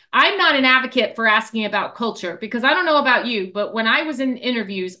about. I'm not an advocate for asking about culture because I don't know about you, but when I was in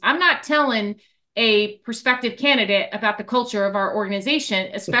interviews, I'm not telling a prospective candidate about the culture of our organization,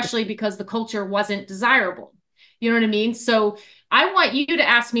 especially because the culture wasn't desirable. You know what I mean? So I want you to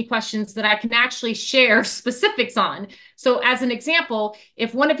ask me questions that I can actually share specifics on. So as an example,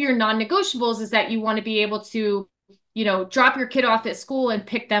 if one of your non-negotiables is that you want to be able to, drop your kid off at school and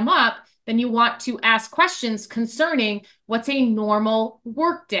pick them up, then you want to ask questions concerning what's a normal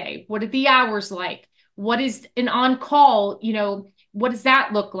work day? What are the hours like? What is an on-call, what does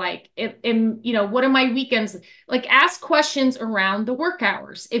that look like? What are my weekends? Like ask questions around the work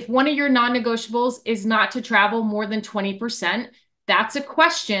hours. If one of your non-negotiables is not to travel more than 20%, that's a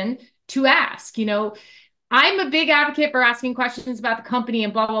question to ask. I'm a big advocate for asking questions about the company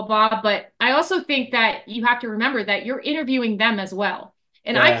and blah, blah, blah. But I also think that you have to remember that you're interviewing them as well.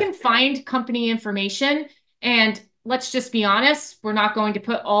 And I can find company information, and let's just be honest, we're not going to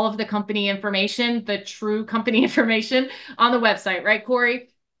put all of the company information, the true company information on the website, right, Corey?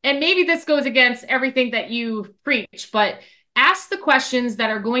 And maybe this goes against everything that you preach, but ask the questions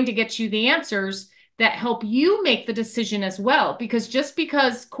that are going to get you the answers that help you make the decision as well. Because just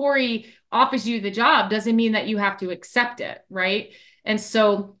because Corey offers you the job doesn't mean that you have to accept it, right? And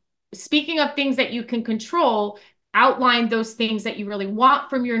so speaking of things that you can control, outline those things that you really want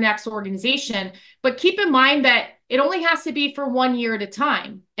from your next organization, but keep in mind that it only has to be for 1 year at a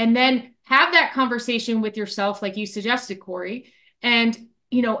time. And then have that conversation with yourself, like you suggested, Corey, and,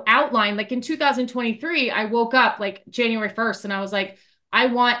 outline, like in 2023, I woke up like January 1st and I was like, I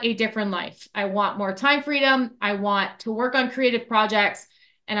want a different life. I want more time freedom. I want to work on creative projects,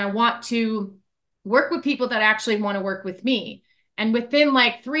 and I want to work with people that actually want to work with me. And within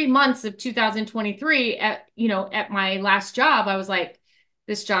like 3 months of 2023 at my last job, I was like,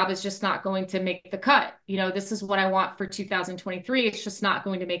 this job is just not going to make the cut. This is what I want for 2023. It's just not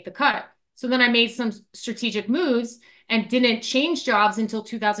going to make the cut. So then I made some strategic moves and didn't change jobs until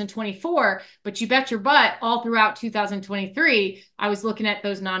 2024. But you bet your butt, all throughout 2023, I was looking at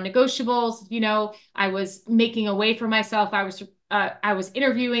those non-negotiables. I was making a way for myself. I was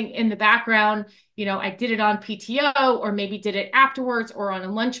interviewing in the background. I did it on PTO, or maybe did it afterwards or on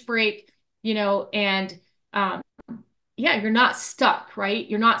a lunch break, and you're not stuck, right?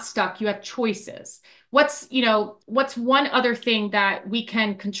 You're not stuck. You have choices. What's one other thing that we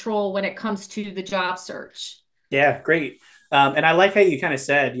can control when it comes to the job search? Yeah, great. And I like how you kind of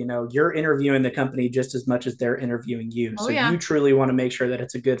said, you're interviewing the company just as much as they're interviewing you. Oh, So yeah. you truly want to make sure that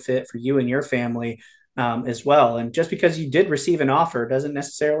it's a good fit for you and your family as well. And just because you did receive an offer doesn't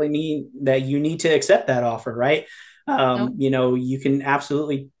necessarily mean that you need to accept that offer, right? Nope. You can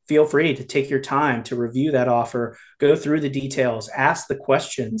absolutely feel free to take your time to review that offer, go through the details, ask the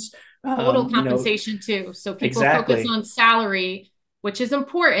questions. Total compensation too. So people focus Exactly. on salary, which is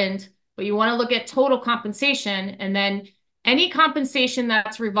important, but you want to look at total compensation, and then any compensation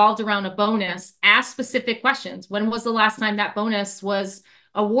that's revolved around a bonus, ask specific questions. When was the last time that bonus was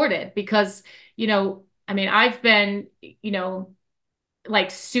awarded? Because, I've been,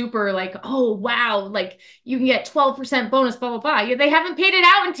 like super like, oh, wow, like you can get 12% bonus, blah, blah, blah. Yeah, they haven't paid it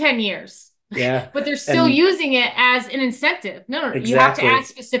out in 10 years, Yeah. but they're still And using it as an incentive. No, you have to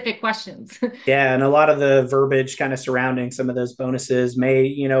ask exactly. specific questions. Yeah, and a lot of the verbiage kind of surrounding some of those bonuses may,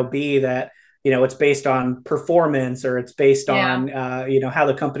 be that, it's based on performance, or it's based Yeah. on, how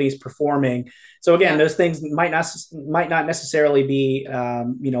the company's performing. So again, Yeah. those things might not necessarily be,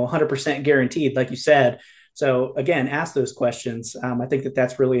 100% guaranteed, like you said. So again, ask those questions. I think that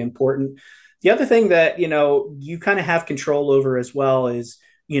that's really important. The other thing that, you kind of have control over as well is,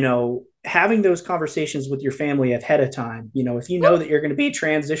 having those conversations with your family ahead of time. If you know that you're going to be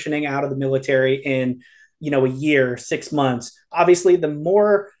transitioning out of the military in, a year, 6 months, obviously the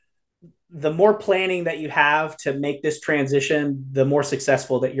more planning that you have to make this transition, the more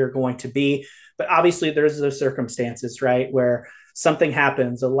successful that you're going to be. But obviously there's those circumstances, right, where something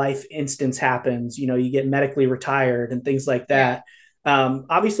happens, a life instance happens, you get medically retired and things like Yeah. that.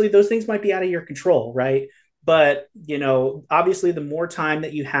 Obviously those things might be out of your control, right? But, obviously the more time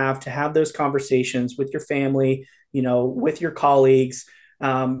that you have to have those conversations with your family, with your colleagues,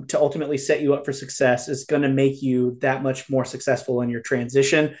 to ultimately set you up for success is going to make you that much more successful in your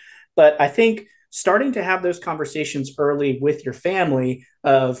transition. But I think starting to have those conversations early with your family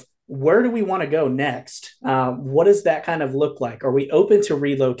of where do we want to go next? What does that kind of look like? Are we open to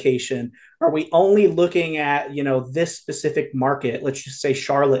relocation? Are we only looking at, this specific market? Let's just say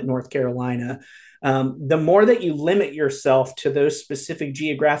Charlotte, North Carolina. The more that you limit yourself to those specific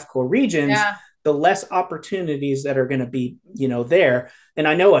geographical regions, Yeah. the less opportunities that are going to be, there. And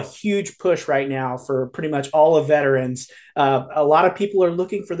I know a huge push right now for pretty much all of veterans. A lot of people are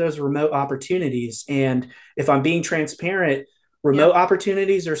looking for those remote opportunities. And if I'm being transparent, remote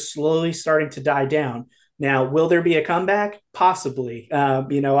opportunities are slowly starting to die down. Now, will there be a comeback? Possibly.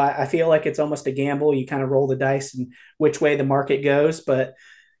 I feel like it's almost a gamble. You kind of roll the dice and which way the market goes. But,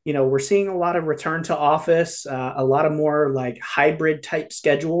 we're seeing a lot of return to office, a lot of more like hybrid type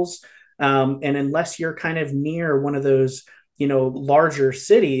schedules. And unless you're kind of near one of those, larger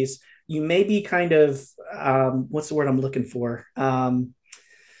cities, you may be kind of, what's the word I'm looking for?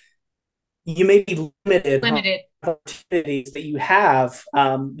 You may be limited on Limited. opportunities that you have.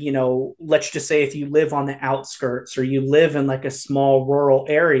 Let's just say if you live on the outskirts or you live in like a small rural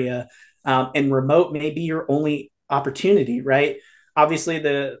area, and remote may be your only opportunity, right? Obviously,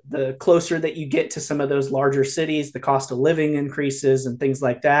 the closer that you get to some of those larger cities, the cost of living increases and things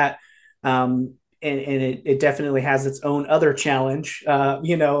like that. And it definitely has its own other challenge,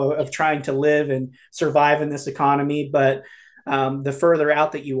 of trying to live and survive in this economy. But the further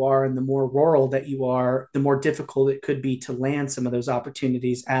out that you are and the more rural that you are, the more difficult it could be to land some of those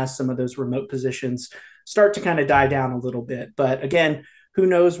opportunities as some of those remote positions start to kind of die down a little bit. But again, who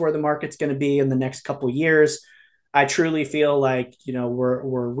knows where the market's going to be in the next couple of years. I truly feel like,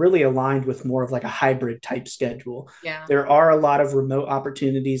 we're really aligned with more of like a hybrid type schedule. Yeah. There are a lot of remote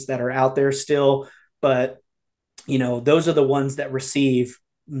opportunities that are out there still, but those are the ones that receive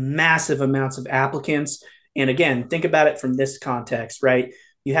massive amounts of applicants. And again, think about it from this context, right?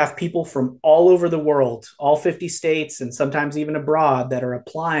 You have people from all over the world, all 50 states, and sometimes even abroad that are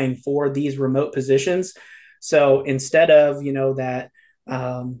applying for these remote positions. So instead of, that,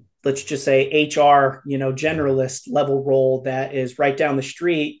 let's just say HR, generalist level role that is right down the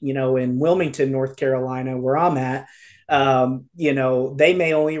street, in Wilmington, North Carolina, where I'm at, they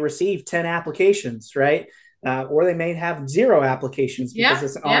may only receive 10 applications, right? Or they may have 0 applications because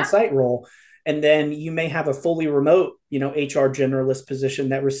it's an on-site role. And then you may have a fully remote, HR generalist position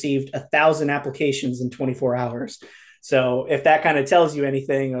that received 1,000 applications in 24 hours. So if that kind of tells you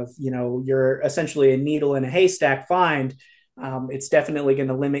anything of, you're essentially a needle in a haystack find, it's definitely going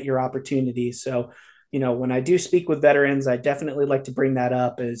to limit your opportunities. So, when I do speak with veterans, I definitely like to bring that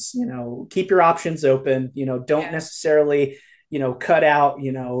up is, keep your options open, don't necessarily, cut out,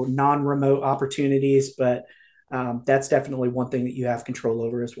 non-remote opportunities, but that's definitely one thing that you have control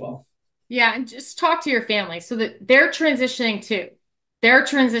over as well. Yeah, and just talk to your family so that they're transitioning too. They're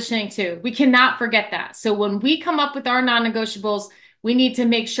transitioning too. We cannot forget that. So when we come up with our non-negotiables, we need to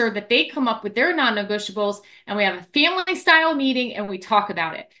make sure that they come up with their non-negotiables and we have a family style meeting and we talk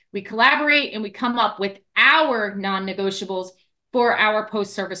about it. We collaborate and we come up with our non-negotiables for our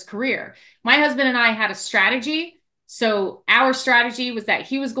post-service career. My husband and I had a strategy. So our strategy was that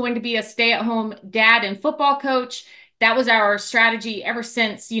he was going to be a stay-at-home dad and football coach. That was our strategy ever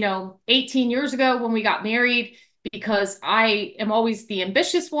since, 18 years ago when we got married, because I am always the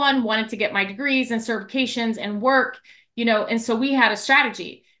ambitious one, wanted to get my degrees and certifications and work, and so we had a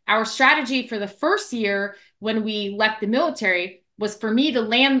strategy. Our strategy for the first year when we left the military was for me to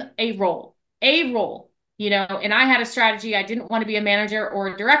land a role, and I had a strategy. I didn't want to be a manager or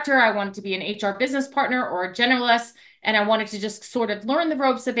a director. I wanted to be an HR business partner or a generalist. And I wanted to just sort of learn the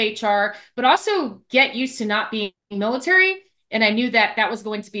ropes of HR, but also get used to not being military. And I knew that that was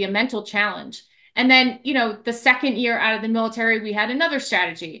going to be a mental challenge. And then, the second year out of the military, we had another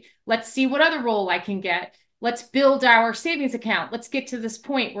strategy. Let's see what other role I can get. Let's build our savings account. Let's get to this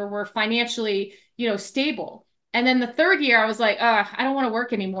point where we're financially, stable. And then the third year, I was like, I don't want to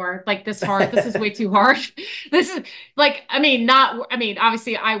work anymore. Like this hard. This is way too hard. This is like,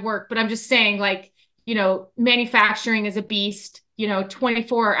 obviously I work, but I'm just saying like, manufacturing is a beast,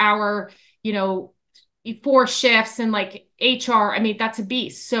 24-hour, 4 shifts and like HR, that's a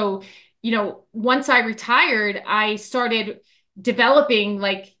beast. So, once I retired, I started developing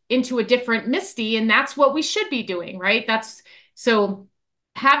like into a different Misty, and that's what we should be doing, right? So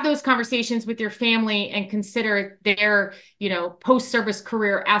have those conversations with your family and consider their, post-service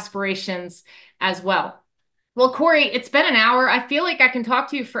career aspirations as well. Well, Corey, it's been an hour. I feel like I can talk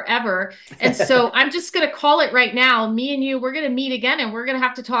to you forever. And so I'm just going to call it right now. Me and you, we're going to meet again and we're going to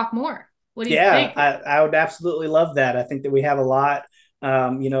have to talk more. What do you think? I would absolutely love that. I think that we have a lot,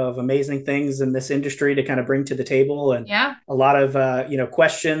 of amazing things in this industry to kind of bring to the table and a lot of,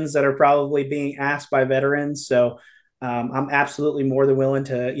 questions that are probably being asked by veterans. So I'm absolutely more than willing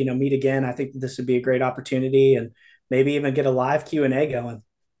to, meet again. I think this would be a great opportunity and maybe even get a live Q&A going.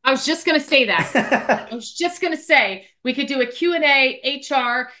 I was just going to say that. I was just going to say we could do a Q&A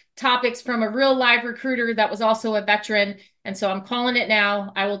HR topics from a real live recruiter that was also a veteran. And so I'm calling it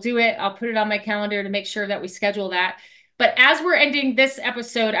now. I will do it. I'll put it on my calendar to make sure that we schedule that. But as we're ending this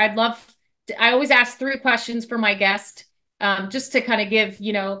episode, I always ask 3 questions for my guest, just to kind of give,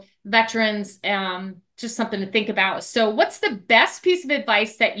 veterans just something to think about. So what's the best piece of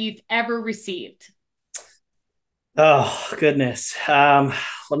advice that you've ever received? Oh, goodness.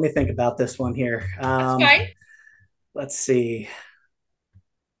 Let me think about this one here. That's fine. Let's see.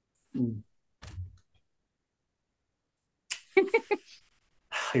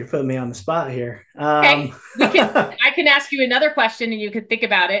 You're putting me on the spot here. Okay. I can ask you another question and you can think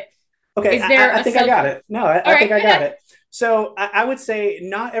about it. Okay, Is there I think I got it. No, I think I got it. So I would say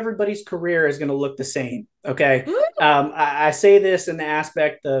not everybody's career is going to look the same. Okay. I say this in the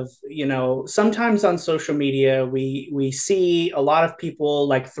aspect of, sometimes on social media, we see a lot of people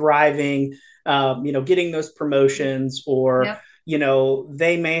like thriving, getting those promotions, or, Yep.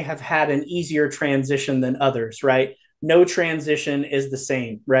 they may have had an easier transition than others, right? No transition is the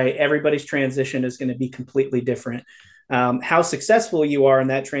same, right? Everybody's transition is going to be completely different. How successful you are in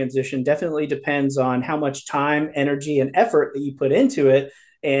that transition definitely depends on how much time, energy, and effort that you put into it,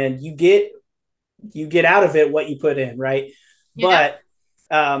 and you get out of it what you put in, right? Yeah.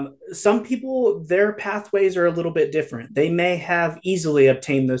 But some people, their pathways are a little bit different. They may have easily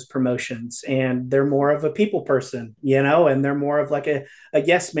obtained those promotions, and they're more of a people person, and they're more of like a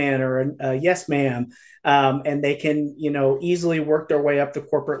yes man or a yes ma'am, and they can, easily work their way up the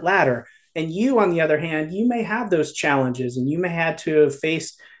corporate ladder. And you, on the other hand, you may have those challenges, and you may have to have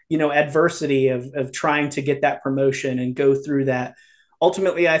faced, adversity of trying to get that promotion and go through that.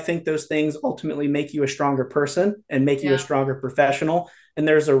 Ultimately, I think those things ultimately make you a stronger person and make you a Yeah. stronger professional. And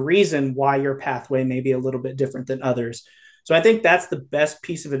there's a reason why your pathway may be a little bit different than others. So I think that's the best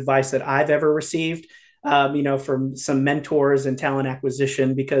piece of advice that I've ever received, from some mentors in talent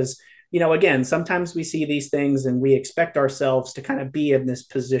acquisition, because, again, sometimes we see these things and we expect ourselves to kind of be in this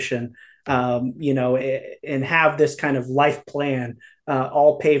position, and have this kind of life plan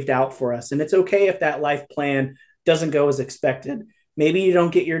all paved out for us. And it's okay if that life plan doesn't go as expected. Maybe you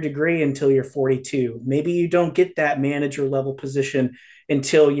don't get your degree until you're 42. Maybe you don't get that manager level position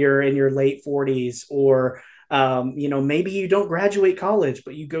until you're in your late 40s, or maybe you don't graduate college,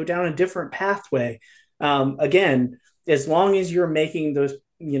 but you go down a different pathway. Again, as long as you're making those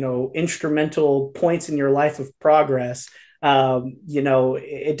instrumental points in your life of progress,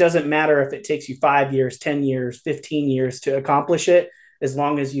 it doesn't matter if it takes you 5 years, 10 years, 15 years to accomplish it, as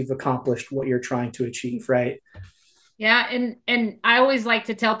long as you've accomplished what you're trying to achieve, right? Yeah. And I always like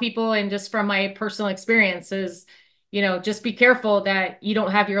to tell people, and just from my personal experiences, just be careful that you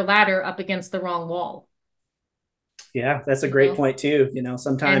don't have your ladder up against the wrong wall. Yeah, that's a You great know? point too. And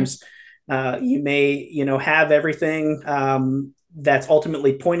Sometimes you may, have everything that's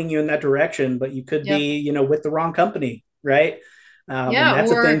ultimately pointing you in that direction, but you could yep. be, with the wrong company, right? And Yeah. that's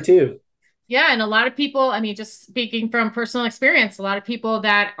a thing too. Yeah. And a lot of people, I mean, just speaking from personal experience, a lot of people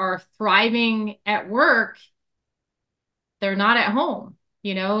that are thriving at work, they're not at home,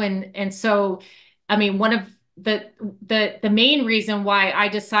 and so, I mean, one of the main reason why I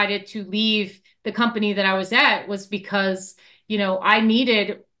decided to leave the company that I was at was because, I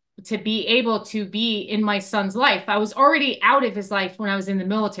needed to be able to be in my son's life. I was already out of his life when I was in the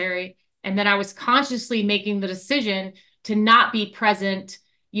military, and then I was consciously making the decision to not be present,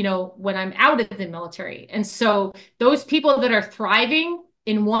 when I'm out of the military. And so those people that are thriving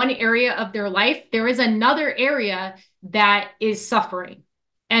in one area of their life, there is another area that is suffering.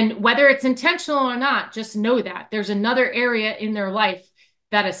 And whether it's intentional or not, just know that there's another area in their life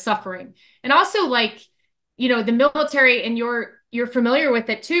that is suffering. And also, like, the military, and you're familiar with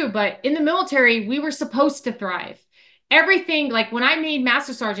it too, but in the military, we were supposed to thrive. Everything, like when I made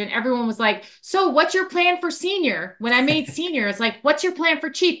Master Sergeant, everyone was like, so what's your plan for senior? When I made senior, it's like, what's your plan for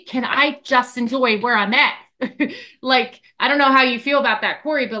chief? Can I just enjoy where I'm at? Like, I don't know how you feel about that,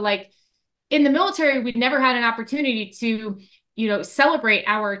 Corey, but like in the military, we never had an opportunity to, celebrate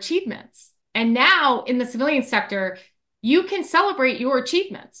our achievements. And now in the civilian sector, you can celebrate your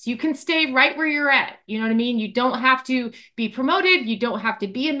achievements. You can stay right where you're at. You know what I mean? You don't have to be promoted. You don't have to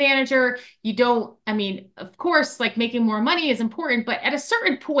be a manager. You don't, I mean, of course, like making more money is important, but at a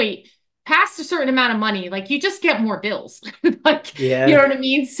certain point, past a certain amount of money, like you just get more bills. Like, you know Yeah. what I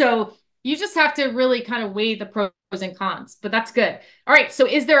mean? So you just have to really kind of weigh the pros and cons, but that's good. All right. So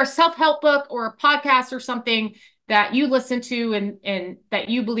is there a self-help book or a podcast or something that you listen to and that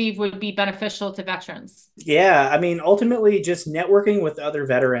you believe would be beneficial to veterans? Yeah. I mean, ultimately, just networking with other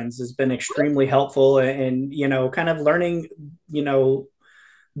veterans has been extremely helpful, and, kind of learning, you know,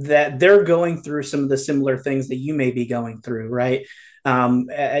 that they're going through some of the similar things that you may be going through, right?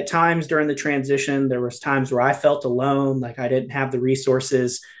 At times during the transition, there was times where I felt alone, like I didn't have the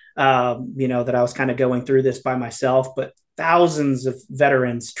resources, that I was kind of going through this by myself. But thousands of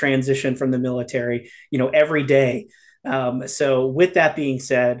veterans transition from the military, every day. So with that being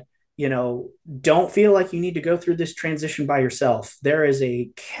said, don't feel like you need to go through this transition by yourself. There is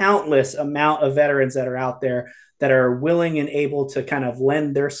a countless amount of veterans that are out there that are willing and able to kind of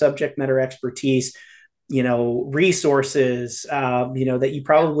lend their subject matter expertise, resources, that you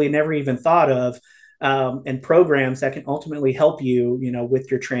probably never even thought of, and programs that can ultimately help you, with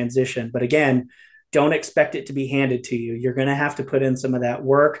your transition. But again, don't expect it to be handed to you. You're going to have to put in some of that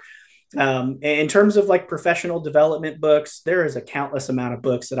work. In terms of like professional development books, there is a countless amount of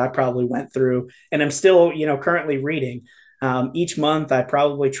books that I probably went through and I'm still, currently reading. Each month, I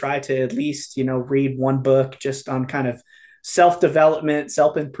probably try to at least, read one book just on kind of self-development,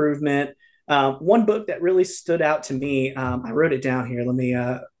 self-improvement. One book that really stood out to me, I wrote it down here.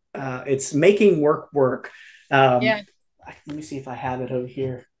 It's Making Work Work. Yeah. Let me see if I have it over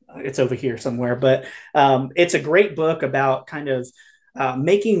here. It's over here somewhere, but it's a great book about kind of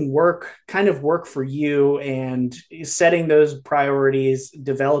making work kind of work for you and setting those priorities,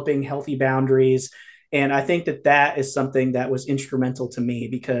 developing healthy boundaries. And I think that is something that was instrumental to me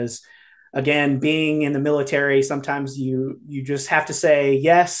because, again, being in the military, sometimes you just have to say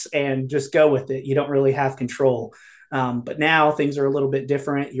yes and just go with it. You don't really have control. But now things are a little bit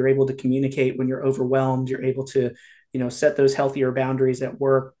different. You're able to communicate when you're overwhelmed. You're able to, set those healthier boundaries at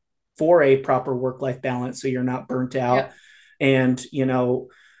work for a proper work-life balance so you're not burnt out. Yep. And,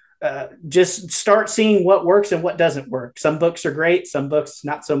 just start seeing what works and what doesn't work. Some books are great, some books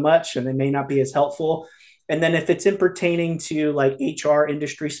not so much, and they may not be as helpful. And then if it's in pertaining to like HR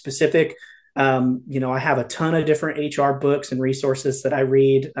industry specific, I have a ton of different HR books and resources that I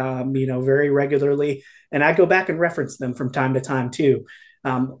read, very regularly. And I go back and reference them from time to time too.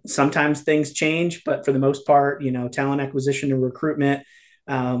 Sometimes things change, but for the most part, talent acquisition and recruitment,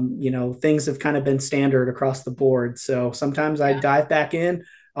 things have kind of been standard across the board. So sometimes I dive back in,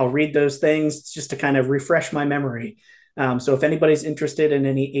 I'll read those things just to kind of refresh my memory. So if anybody's interested in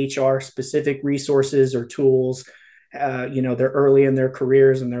any HR specific resources or tools, they're early in their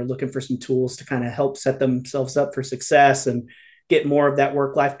careers and they're looking for some tools to kind of help set themselves up for success and get more of that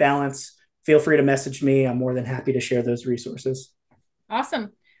work-life balance, feel free to message me. I'm more than happy to share those resources.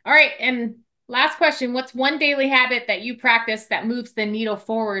 Awesome. All right. And last question, what's one daily habit that you practice that moves the needle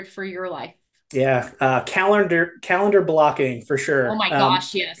forward for your life? Yeah. Calendar blocking for sure. Oh my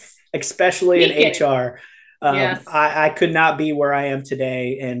gosh. Yes. Especially in HR. Yes. I could not be where I am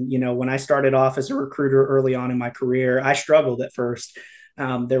today. And, when I started off as a recruiter early on in my career, I struggled at first.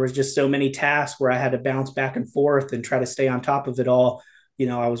 There was just so many tasks where I had to bounce back and forth and try to stay on top of it all.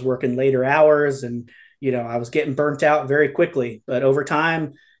 I was working later hours and, I was getting burnt out very quickly. But over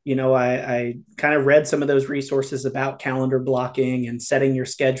time, I kind of read some of those resources about calendar blocking and setting your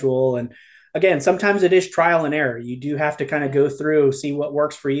schedule. And again, sometimes it is trial and error. You do have to kind of go through, see what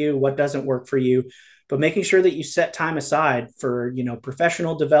works for you, what doesn't work for you, but making sure that you set time aside for,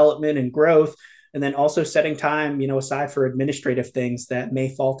 professional development and growth. And then also setting time, aside for administrative things that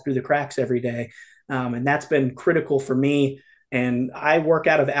may fall through the cracks every day. And that's been critical for me. And I work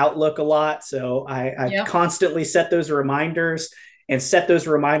out of Outlook a lot. So I constantly set those reminders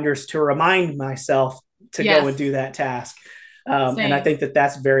to remind myself to go and do that task. And I think that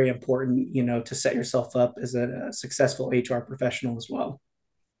that's very important, to set yourself up as a successful HR professional as well.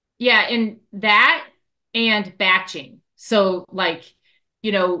 Yeah. And that and batching. So like,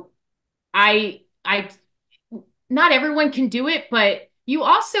 I not everyone can do it, but you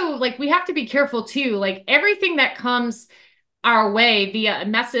also like, we have to be careful too. Like everything that comes our way via a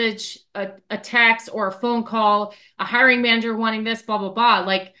message, a text or a phone call, a hiring manager wanting this, blah, blah, blah.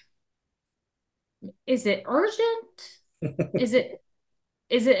 Like, is it urgent? Is it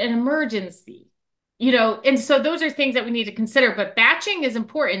an emergency? And so those are things that we need to consider, but batching is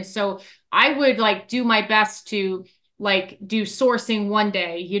important. So I would like do my best to like do sourcing one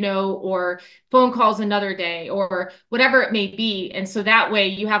day, or phone calls another day or whatever it may be. And so that way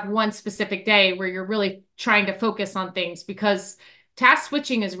you have one specific day where you're really trying to focus on things because task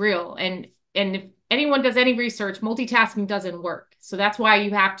switching is real. And if anyone does any research, multitasking doesn't work. So that's why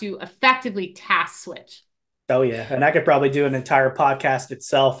you have to effectively task switch. Oh yeah. And I could probably do an entire podcast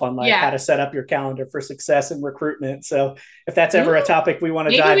itself on how to set up your calendar for success in recruitment. So if that's ever a topic we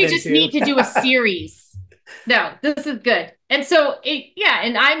want to dive into. Maybe we just need to do a series. No, this is good. And so,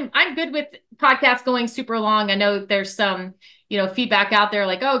 and I'm good with podcasts going super long. I know there's some, feedback out there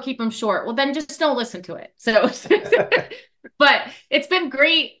like, oh, keep them short. Well, then just don't listen to it. So But it's been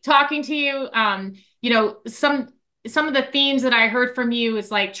great talking to you. Some of the themes that I heard from you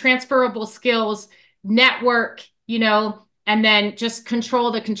is like transferable skills, network, and then just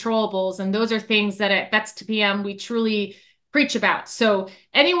control the controllables. And those are things that at Vets2PM we truly preach about. So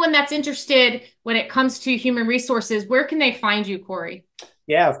anyone that's interested when it comes to human resources, where can they find you, Corey?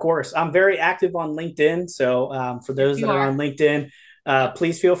 Yeah, of course. I'm very active on LinkedIn. So for those that are on LinkedIn,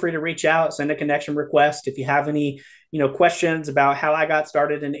 please feel free to reach out, send a connection request. If you have any, questions about how I got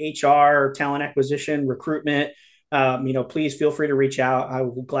started in HR or talent acquisition, recruitment, please feel free to reach out. I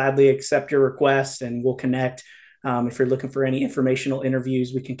will gladly accept your request and we'll connect. If you're looking for any informational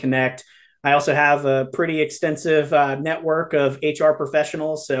interviews, we can connect. I also have a pretty extensive network of HR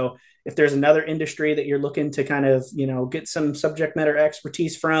professionals. So if there's another industry that you're looking to kind of, get some subject matter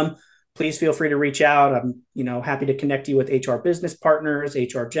expertise from, please feel free to reach out. I'm, happy to connect you with HR business partners,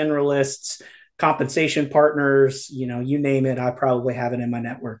 HR generalists, compensation partners, you name it. I probably have it in my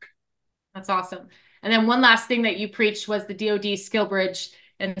network. That's awesome. And then one last thing that you preached was the DoD Skill Bridge.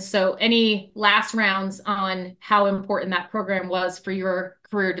 And so any last rounds on how important that program was for your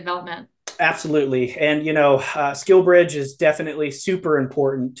career development? Absolutely. And, Skill Bridge is definitely super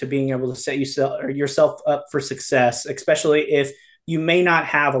important to being able to set yourself up for success, especially if you may not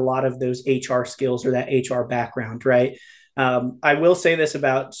have a lot of those HR skills or that HR background, right? I will say this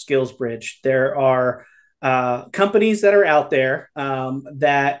about Skills Bridge. There are companies that are out there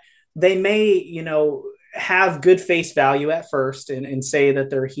that they may, have good face value at first and say that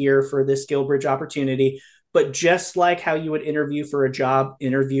they're here for this Skill Bridge opportunity. But just like how you would interview for a job,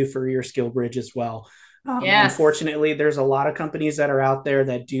 interview for your Skill Bridge as well. Yes. Unfortunately, there's a lot of companies that are out there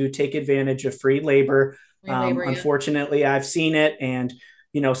that do take advantage of free labor. Unfortunately, I've seen it. And,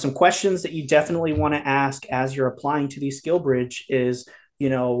 some questions that you definitely want to ask as you're applying to the Skill Bridge is,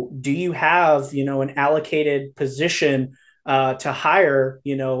 do you have, an allocated position to hire,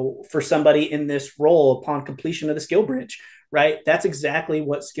 for somebody in this role upon completion of the Skill Bridge? Right. That's exactly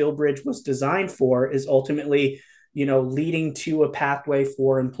what Skill Bridge was designed for, is ultimately, leading to a pathway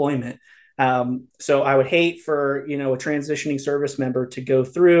for employment. So I would hate for, a transitioning service member to go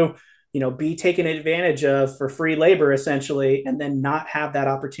through, be taken advantage of for free labor, essentially, and then not have that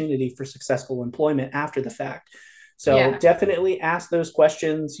opportunity for successful employment after the fact. So definitely ask those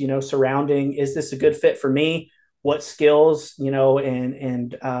questions, surrounding, is this a good fit for me? What skills,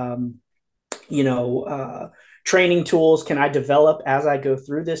 training tools can I develop as I go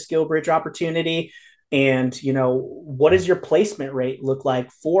through this Skill Bridge opportunity? And, what does your placement rate look like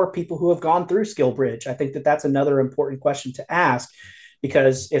for people who have gone through Skill Bridge? I think that that's another important question to ask,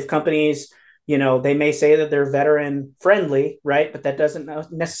 because if companies, they may say that they're veteran friendly, right? But that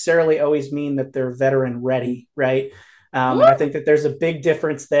doesn't necessarily always mean that they're veteran ready, right? And I think that there's a big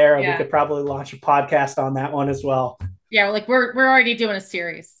difference there. We could probably launch a podcast on that one as well. Yeah, like we're already doing a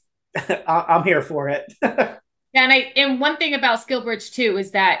series. I'm here for it. And one thing about Skill Bridge too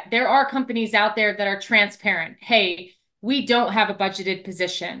is that there are companies out there that are transparent. Hey, we don't have a budgeted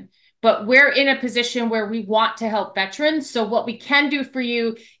position, but we're in a position where we want to help veterans. So what we can do for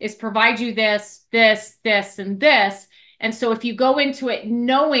you is provide you this, this, this, and this. And so if you go into it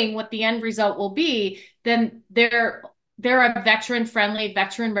knowing what the end result will be, then they're a veteran-friendly,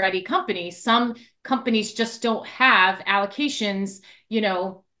 veteran-ready company. Some companies just don't have allocations,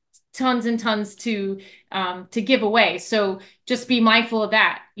 tons and tons to give away. So just be mindful of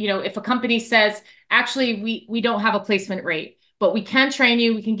that. If a company says, actually, we don't have a placement rate, but we can train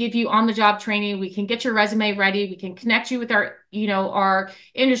you, we can give you on-the-job training, we can get your resume ready, we can connect you with our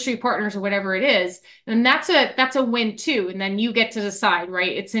industry partners or whatever it is, then that's a win too. And then you get to decide,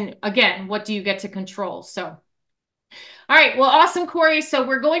 right? Again, what do you get to control? So, all right, well, awesome, Corey. So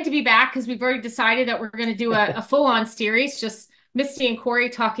we're going to be back because we've already decided that we're going to do a full-on series, just Misty and Corey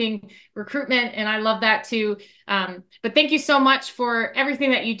talking recruitment, and I love that too. But thank you so much for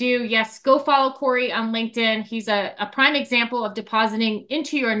everything that you do. Yes, go follow Corey on LinkedIn. He's a prime example of depositing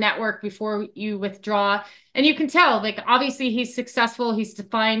into your network before you withdraw. And you can tell, like, obviously he's successful. He's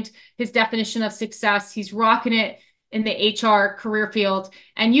defined his definition of success. He's rocking it in the HR career field,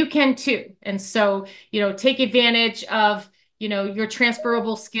 and you can too. And so, take advantage of your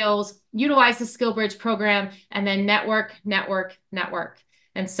transferable skills, utilize the Skill Bridge program, and then network.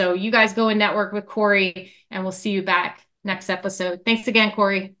 And so you guys go and network with Corey, and we'll see you back next episode. Thanks again,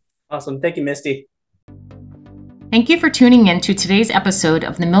 Corey. Awesome. Thank you, Misty. Thank you for tuning in to today's episode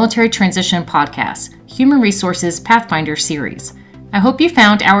of the Military Transition Podcast, Human Resources Pathfinder Series. I hope you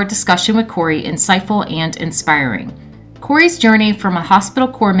found our discussion with Corey insightful and inspiring. Corey's journey from a hospital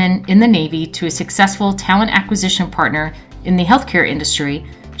corpsman in the Navy to a successful talent acquisition partner in the healthcare industry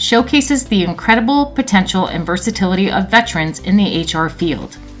showcases the incredible potential and versatility of veterans in the HR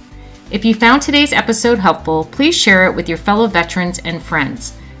field. If you found today's episode helpful, please share it with your fellow veterans and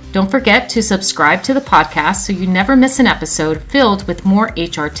friends. Don't forget to subscribe to the podcast so you never miss an episode filled with more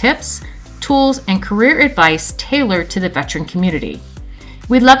HR tips, tools, and career advice tailored to the veteran community.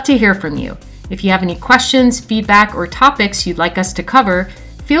 We'd love to hear from you. If you have any questions, feedback, or topics you'd like us to cover,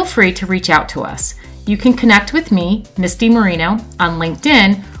 feel free to reach out to us. You can connect with me, Misty Moreno, on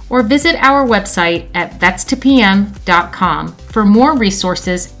LinkedIn, or visit our website at Vets2PM.com for more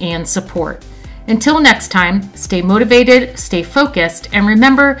resources and support. Until next time, stay motivated, stay focused, and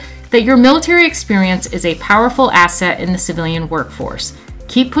remember that your military experience is a powerful asset in the civilian workforce.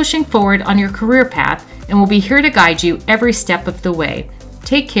 Keep pushing forward on your career path, and we'll be here to guide you every step of the way.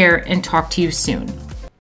 Take care and talk to you soon.